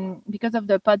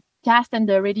the podcast and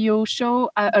the radio show.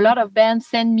 A lot of bands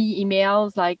send me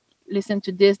emails like, listen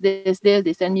to this.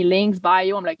 They send me links,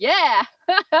 bio. I'm like, yeah,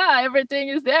 everything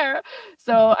is there.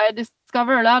 So I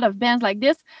discover a lot of bands like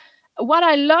this. What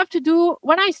I love to do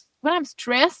when I'm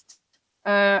stressed,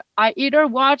 I either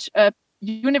watch a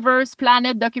Universe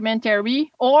Planet documentary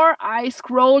or I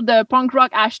scroll the punk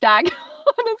rock hashtag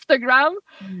on Instagram.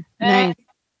 Nice.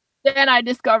 Then I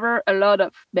discover a lot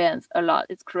of bands. A lot.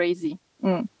 It's crazy.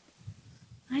 Nice.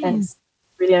 It's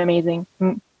really amazing.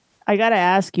 I gotta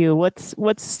ask you,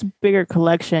 what's bigger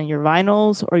collection, your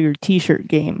vinyls or your T-shirt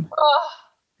game?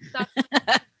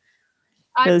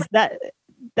 Because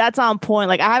that's on point.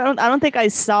 Like I don't think I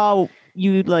saw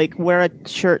you like wear a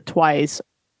shirt twice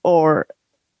or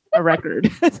a record.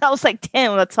 I was like,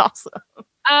 damn, that's awesome.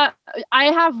 I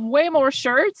have way more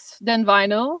shirts than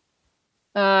vinyl.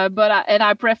 But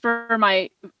I prefer my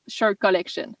shirt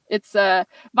collection. It's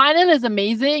vinyl is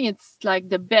amazing. It's like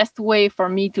the best way for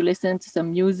me to listen to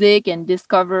some music and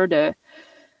discover the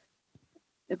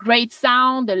great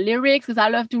sound, the lyrics, because I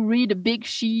love to read a big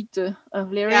sheet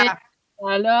of lyrics. Yeah.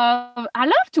 I love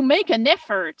to make an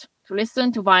effort to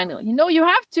listen to vinyl. You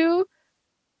have to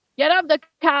get off the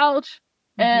couch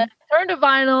and turn the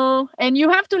vinyl, and you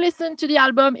have to listen to the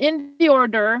album in the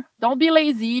order. Don't be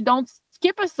lazy. Don't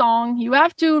skip a song. You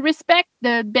have to respect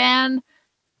the band,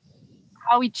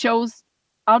 how they chose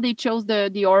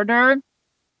the order.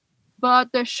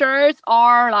 But the shirts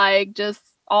are like just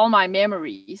all my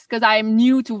memories because I'm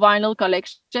new to vinyl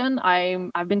collection.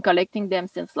 I've been collecting them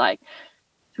since like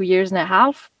 2.5 years,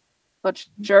 but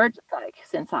shirts like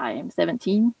since I'm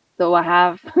 17. So I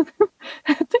have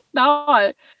I think now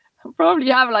I probably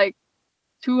have like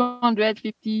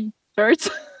 250 shirts.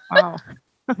 Wow.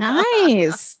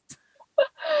 Nice.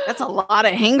 That's a lot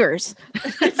of hangers.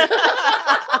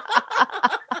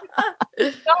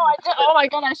 Oh my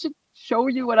God, I should show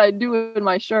you what I do in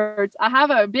my shirts. I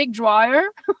have a big drawer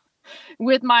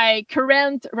with my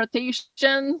current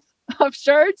rotation of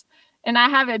shirts, and I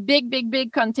have a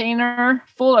big container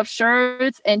full of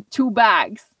shirts and 2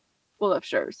 bags full of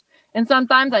shirts. And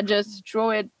sometimes I just throw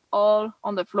it all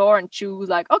on the floor and choose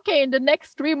like, okay, in the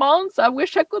next 3 months, I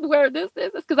wish I could wear this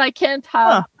because I can't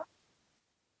have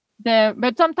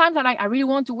but sometimes I really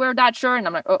want to wear that shirt and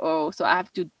I'm like, so I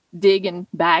have to dig in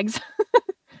bags.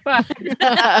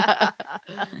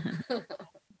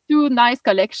 2 nice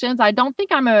collections. I don't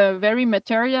think I'm a very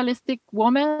materialistic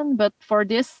woman, but for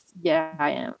this, yeah, I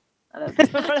am.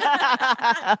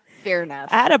 Fair enough.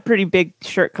 I had a pretty big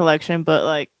shirt collection, but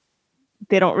like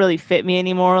they don't really fit me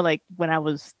anymore. Like when I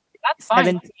was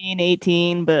 17,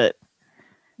 18, but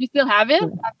you still have it?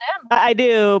 I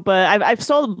do, but I've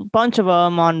sold a bunch of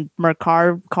them on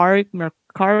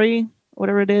Mercari,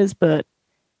 whatever it is, but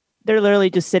they're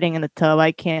literally just sitting in the tub.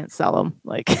 I can't sell them.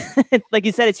 Like, like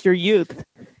you said, it's your youth.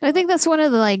 I think that's one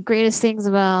of the like greatest things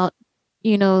about,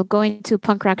 going to a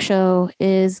punk rock show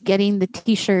is getting the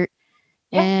T-shirt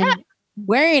and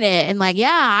wearing it and like,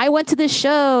 yeah, I went to this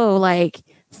show. Like,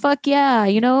 fuck yeah,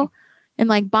 and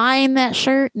like buying that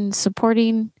shirt and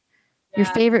supporting your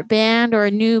favorite band or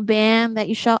a new band that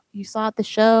you saw at the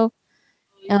show.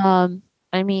 I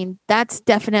mean, that's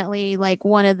definitely like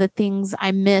one of the things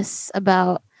I miss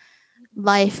about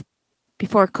life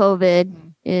before COVID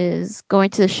is going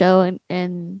to the show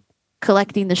and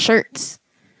collecting the shirts.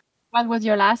 What was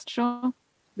your last show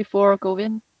before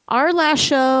COVID? Our last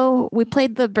show, we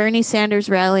played the Bernie Sanders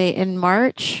rally in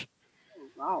March.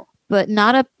 Wow. But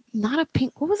not a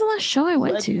pink. What was the last show I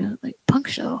went to? Like punk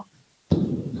show.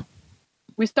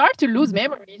 We start to lose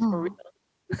memories for real.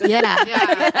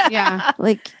 Yeah.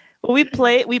 Like we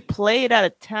played out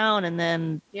of town and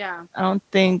then I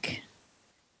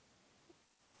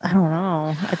don't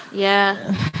know.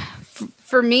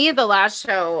 for me, the last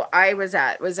show I was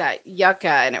at Yucca,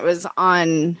 and it was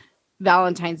on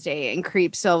Valentine's Day, and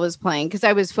Creep still was playing because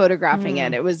I was photographing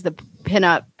it. It was the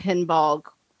pinup pinball.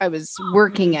 I was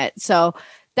working it. So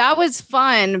that was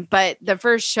fun. But the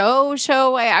first show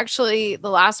the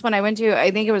last one I went to,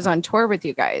 I think it was on tour with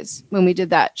you guys when we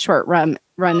did that short run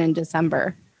in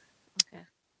December. Okay.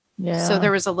 Yeah. So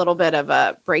there was a little bit of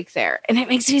a break there. And it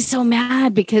makes me so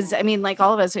mad because I mean, like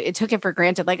all of us, it took it for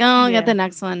granted. Like, oh, I'll get the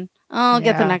next one. Oh, I'll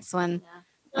get the next one.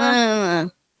 You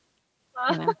know.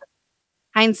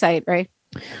 Hindsight, right?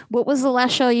 What was the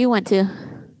last show you went to?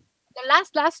 The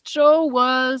last show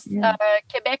was a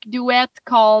Quebec duet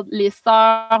called Les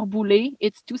Sœurs Boulay.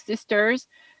 It's two sisters.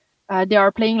 They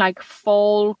are playing like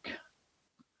folk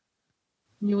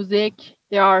music.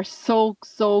 They are so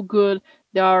good.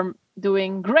 They are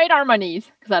doing great harmonies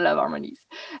because I love harmonies.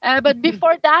 But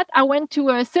before that, I went to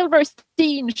a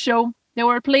Silverstein show. They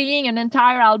were playing an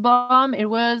entire album. It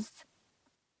was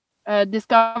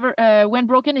Discover When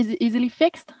Broken is Easily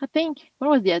Fixed, I think. What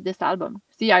was this album?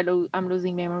 See, I'm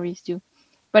losing memories too.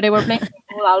 But they were playing the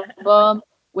whole album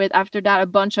with, after that, a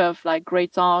bunch of like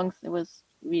great songs. It was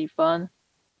really fun.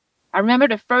 I remember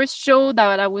the first show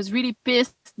that I was really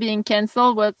pissed being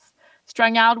canceled was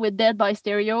Strung Out with Dead by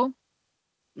Stereo.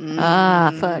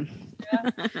 Fuck.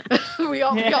 we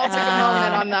all took a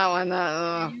moment on that one.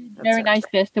 Very nice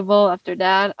festival after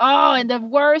that. Oh, and the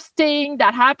worst thing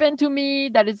that happened to me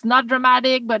that is not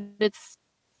dramatic, but it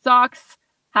sucks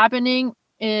happening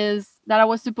is that I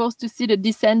was supposed to see the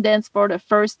Descendants for the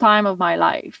first time of my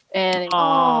life. And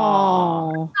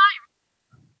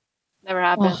never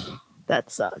happened. Oh, that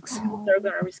sucks. They're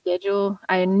going to reschedule.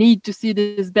 I need to see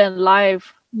this band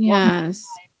live. Yes.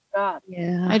 God.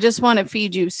 Yeah. I just want to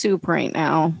feed you soup right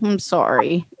now. I'm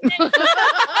sorry.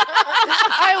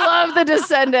 I love the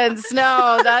Descendants.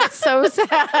 No, that's so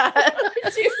sad.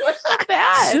 So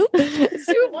bad. Soup?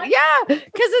 Yeah, because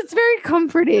it's very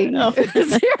comforting.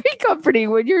 It's very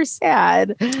comforting when you're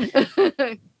sad.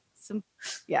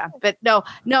 But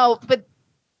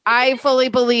I fully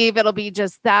believe it'll be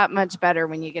just that much better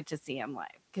when you get to see him live.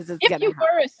 Because it's if you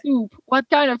were a soup, what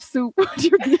kind of soup would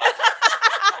you be?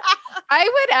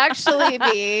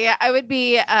 I would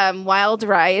be wild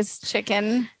rice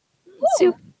chicken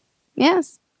soup.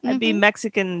 Yes. I'd be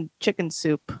Mexican chicken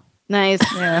soup. Nice.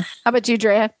 Yeah. How about you,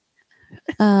 Drea?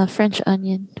 French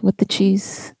onion with the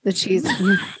cheese. The cheese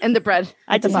and the bread.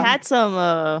 I just had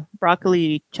some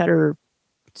broccoli cheddar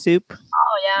soup.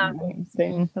 Oh, yeah.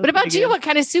 What about you? What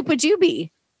kind of soup would you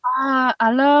be?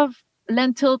 I love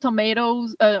lentil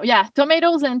tomatoes.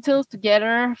 Tomatoes, lentils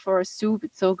together for a soup.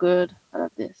 It's so good. I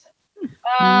love this.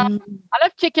 I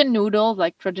love chicken noodles,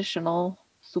 like traditional.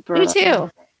 Super. Me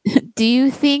too. Do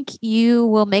you think you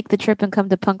will make the trip and come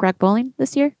to Punk Rock Bowling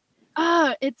this year?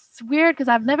 It's weird because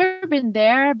I've never been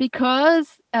there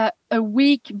because a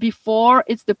week before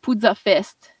it's the Puzza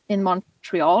Fest in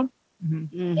Montreal.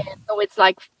 Mm-hmm. And so it's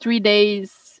like 3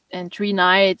 days and 3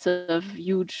 nights of a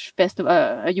huge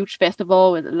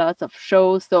festival with lots of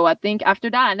shows. So I think after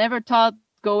that, I never thought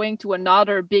going to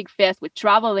another big fest with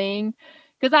traveling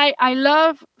because I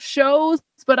love shows,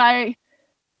 but I'm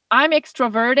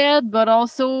extroverted, but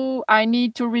also I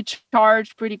need to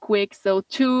recharge pretty quick. So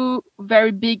 2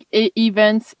 very big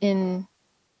events in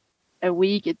a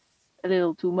week, it's a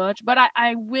little too much. But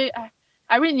I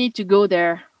really need to go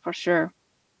there for sure.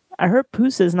 I heard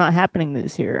Pusa is not happening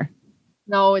this year.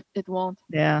 No, it won't.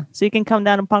 Yeah, so you can come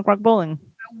down to Punk Rock Bowling.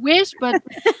 I wish, but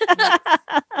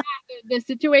the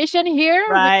situation here,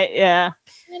 right? Yeah,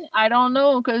 I don't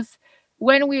know because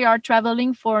when we are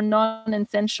traveling for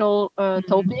non-essential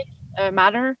topic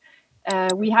matter,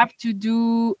 we have to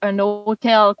do an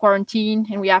hotel quarantine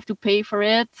and we have to pay for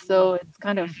it. So it's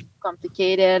kind of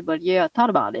complicated, but yeah, I thought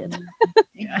about it.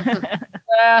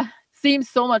 Seems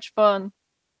so much fun.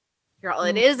 Girl,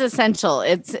 it is essential.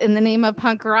 It's in the name of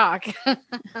punk rock.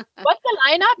 What's the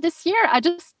lineup this year? I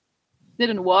just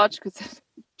didn't watch because it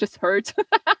just hurt.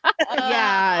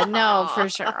 Yeah, no, for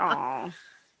sure. Aww.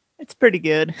 It's pretty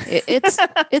good. It's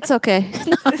okay.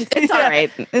 It's all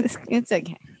right. It's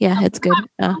okay. Yeah, it's good.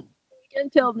 You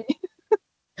can tell me.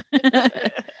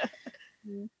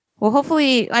 Well,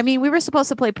 hopefully, I mean, we were supposed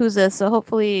to play Puza, so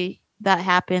hopefully that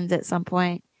happens at some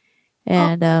point.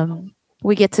 And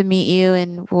we get to meet you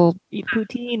and we'll eat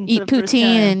poutine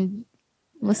and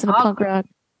listen to punk rock.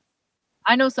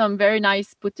 I know some very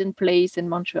nice poutine place in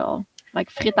Montreal,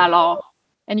 like Frites Alors,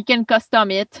 and you can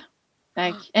custom it.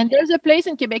 And there's a place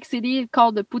in Quebec City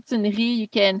called the Poutinerie. You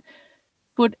can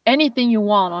put anything you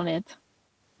want on it.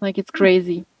 Like, it's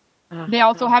crazy. They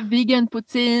also have vegan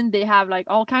poutine. They have like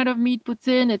all kind of meat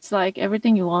poutine. It's like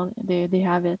everything you want. They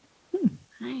have it.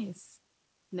 Nice.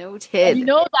 Noted. You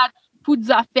know that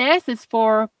Pizza Fest is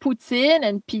for poutine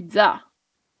and pizza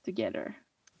together.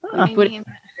 I You put it mean,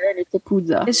 together and it's a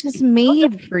pizza. it's just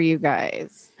made for you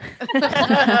guys.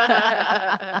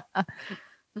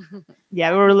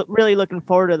 Yeah, we were really looking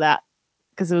forward to that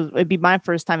because it'd be my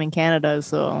first time in Canada,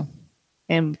 so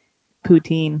and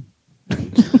poutine.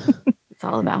 It's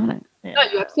all about it. No,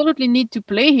 you absolutely need to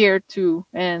play here too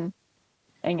and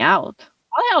hang out.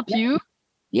 I'll help you.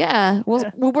 Yeah.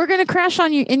 Well, we're gonna crash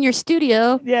on you in your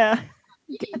studio Yeah.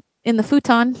 in the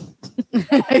futon.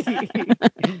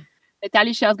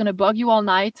 Alicia is gonna bug you all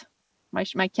night.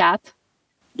 My cat.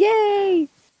 Yay!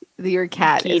 Your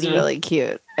cat is Kitty. really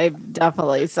cute. I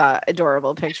definitely saw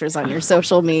adorable pictures on your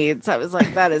social medias. I was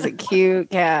like, that is a cute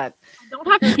cat. I don't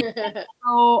have kids, so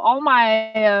all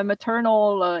my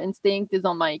maternal instinct is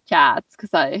on my cats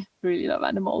because I really love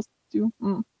animals too.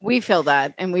 Mm. We feel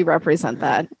that and we represent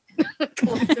that. We do.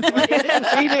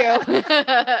 Yeah,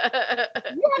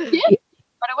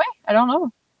 by the way, I don't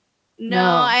know. No,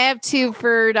 I have 2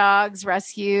 fur dogs,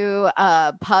 rescue,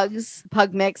 pugs,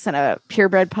 pug mix, and a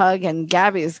purebred pug. And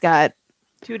Gabby's got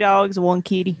 2 dogs, 1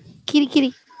 kitty.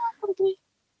 kitty.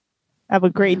 I have a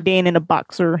Great Dane and a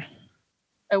boxer.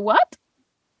 A what?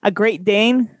 A Great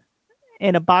Dane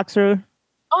and a boxer.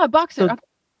 Oh, a boxer. So-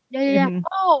 Okay. Yeah. Mhm.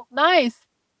 Oh, nice.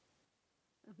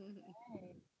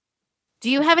 Do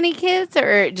you have any kids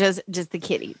or just the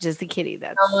kitty? Just the kitty.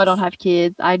 That's No, I don't have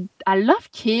kids. I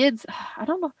love kids. I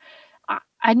don't know.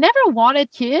 I never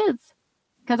wanted kids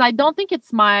because I don't think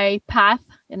it's my path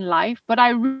in life. But I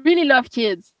really love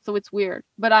kids, so it's weird.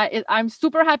 But I'm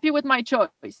super happy with my choice.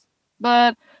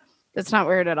 But That's not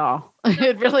weird at all.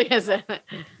 It really isn't.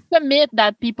 the myth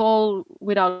that people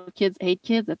without kids hate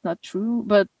kids, that's not true.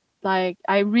 But like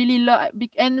I really love,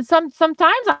 and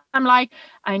sometimes I'm like,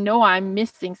 I know I'm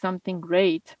missing something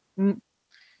great,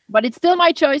 but it's still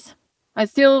my choice. I'm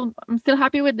still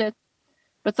happy with it.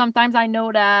 But sometimes I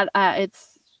know that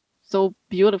it's so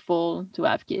beautiful to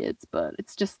have kids, but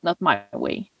it's just not my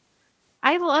way.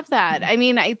 I love that. I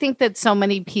mean, I think that so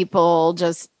many people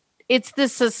it's the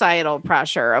societal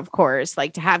pressure, of course,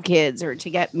 like to have kids or to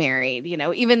get married,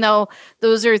 even though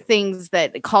those are things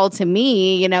that call to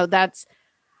me,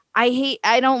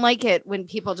 I don't like it when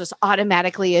people just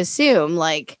automatically assume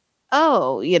like,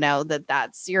 oh,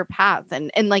 that's your path.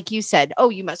 And like you said, oh,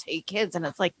 you must hate kids. And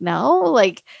it's like, no,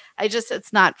 like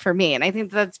it's not for me. And I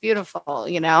think that's beautiful,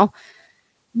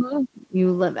 Mhm.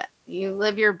 You live it. You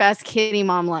live your best kitty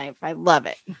mom life. I love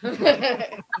it.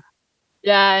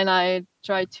 Yeah, and I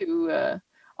try to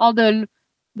all the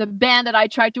band that I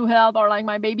try to help are like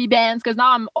my baby bands because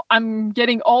now I'm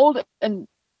getting old and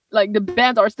like the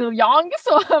bands are still young,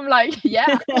 so I'm like,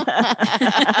 yeah,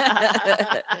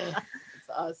 It's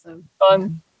awesome.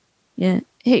 fun. Yeah.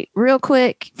 Hey, real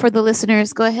quick for the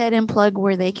listeners, go ahead and plug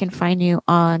where they can find you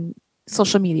on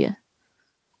social media.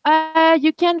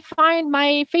 You can find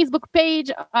my Facebook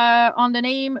page on the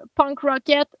name Punk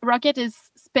Rocket. Rocket is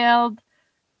spelled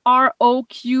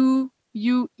ROQUETTE,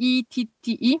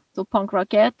 so Punk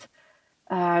Rocket.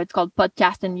 It's called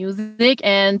Podcast and Music,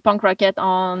 and Punk Rocket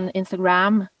on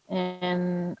Instagram.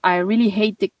 And I really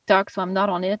hate TikTok, so I'm not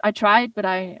on it. I tried, but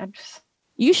I just...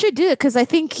 You should do it because I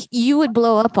think you would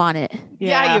blow up on it.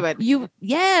 Yeah, you would.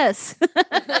 Yes.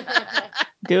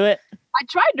 Do it. I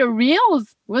tried the reels.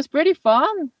 It was pretty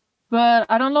fun, but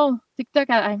I don't know. TikTok,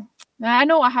 I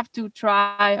know I have to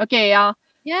try. Okay, Yeah.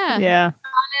 Yeah.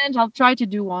 I'll try to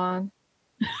do one.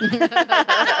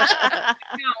 I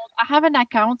have an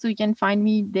account, so you can find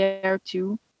me there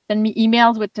too. Send me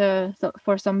emails with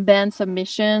for some band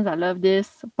submissions. I love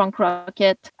this.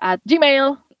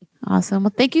 punkrocket@gmail.com. Awesome.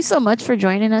 Well, thank you so much for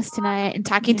joining us tonight and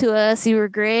talking to us. You were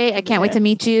great. I can't wait to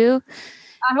meet you.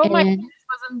 I hope my And- English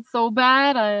wasn't so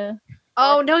bad.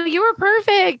 Oh no, you were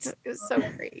perfect. It was so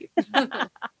great.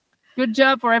 Good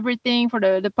job for everything. For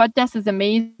the podcast is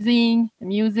amazing. The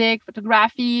music,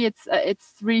 photography. It's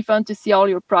really fun to see all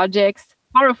your projects.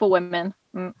 Powerful women.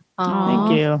 Aw,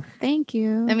 Thank you. Thank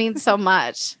you. That means so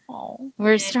much.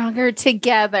 We're stronger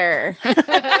together.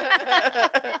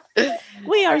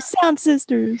 We are Sound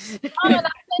Sisters. And I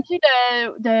sent you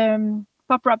the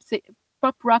pop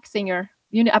rock singer.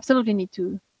 You absolutely need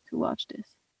to watch this.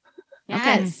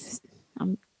 Yes.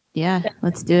 Yeah,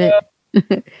 let's do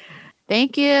it.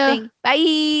 Thank you.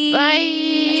 Bye.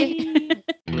 Bye.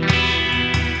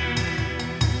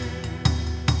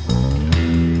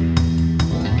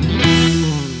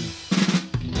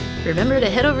 Remember to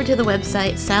head over to the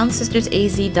website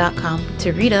soundsistersaz.com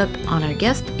to read up on our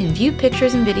guest and view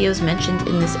pictures and videos mentioned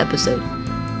in this episode.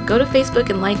 Go to Facebook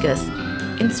and like us,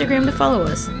 Instagram to follow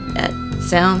us at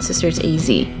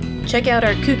SoundSistersAZ. Check out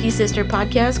our kooky sister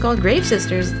podcast called Grave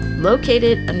Sisters,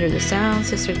 located under the Sound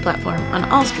Sisters platform on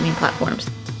all streaming platforms.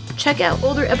 Check out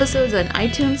older episodes on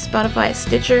iTunes, Spotify,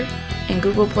 Stitcher, and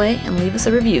Google Play, and leave us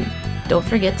a review. Don't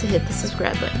forget to hit the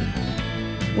subscribe button.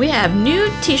 We have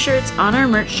new t-shirts on our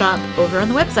merch shop over on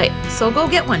the website, so go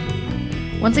get one.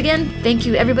 Once again, thank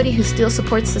you everybody who still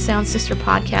supports the Sound Sister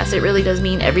podcast. It really does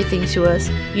mean everything to us.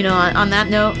 You know, on that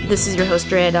note, this is your host,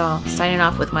 Drea Dahl, signing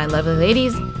off with my lovely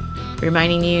ladies,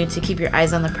 reminding you to keep your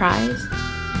eyes on the prize,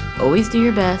 always do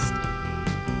your best,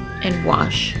 and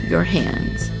wash your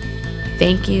hands.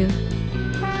 Thank you.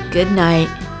 Good night.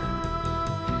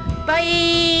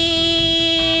 Bye!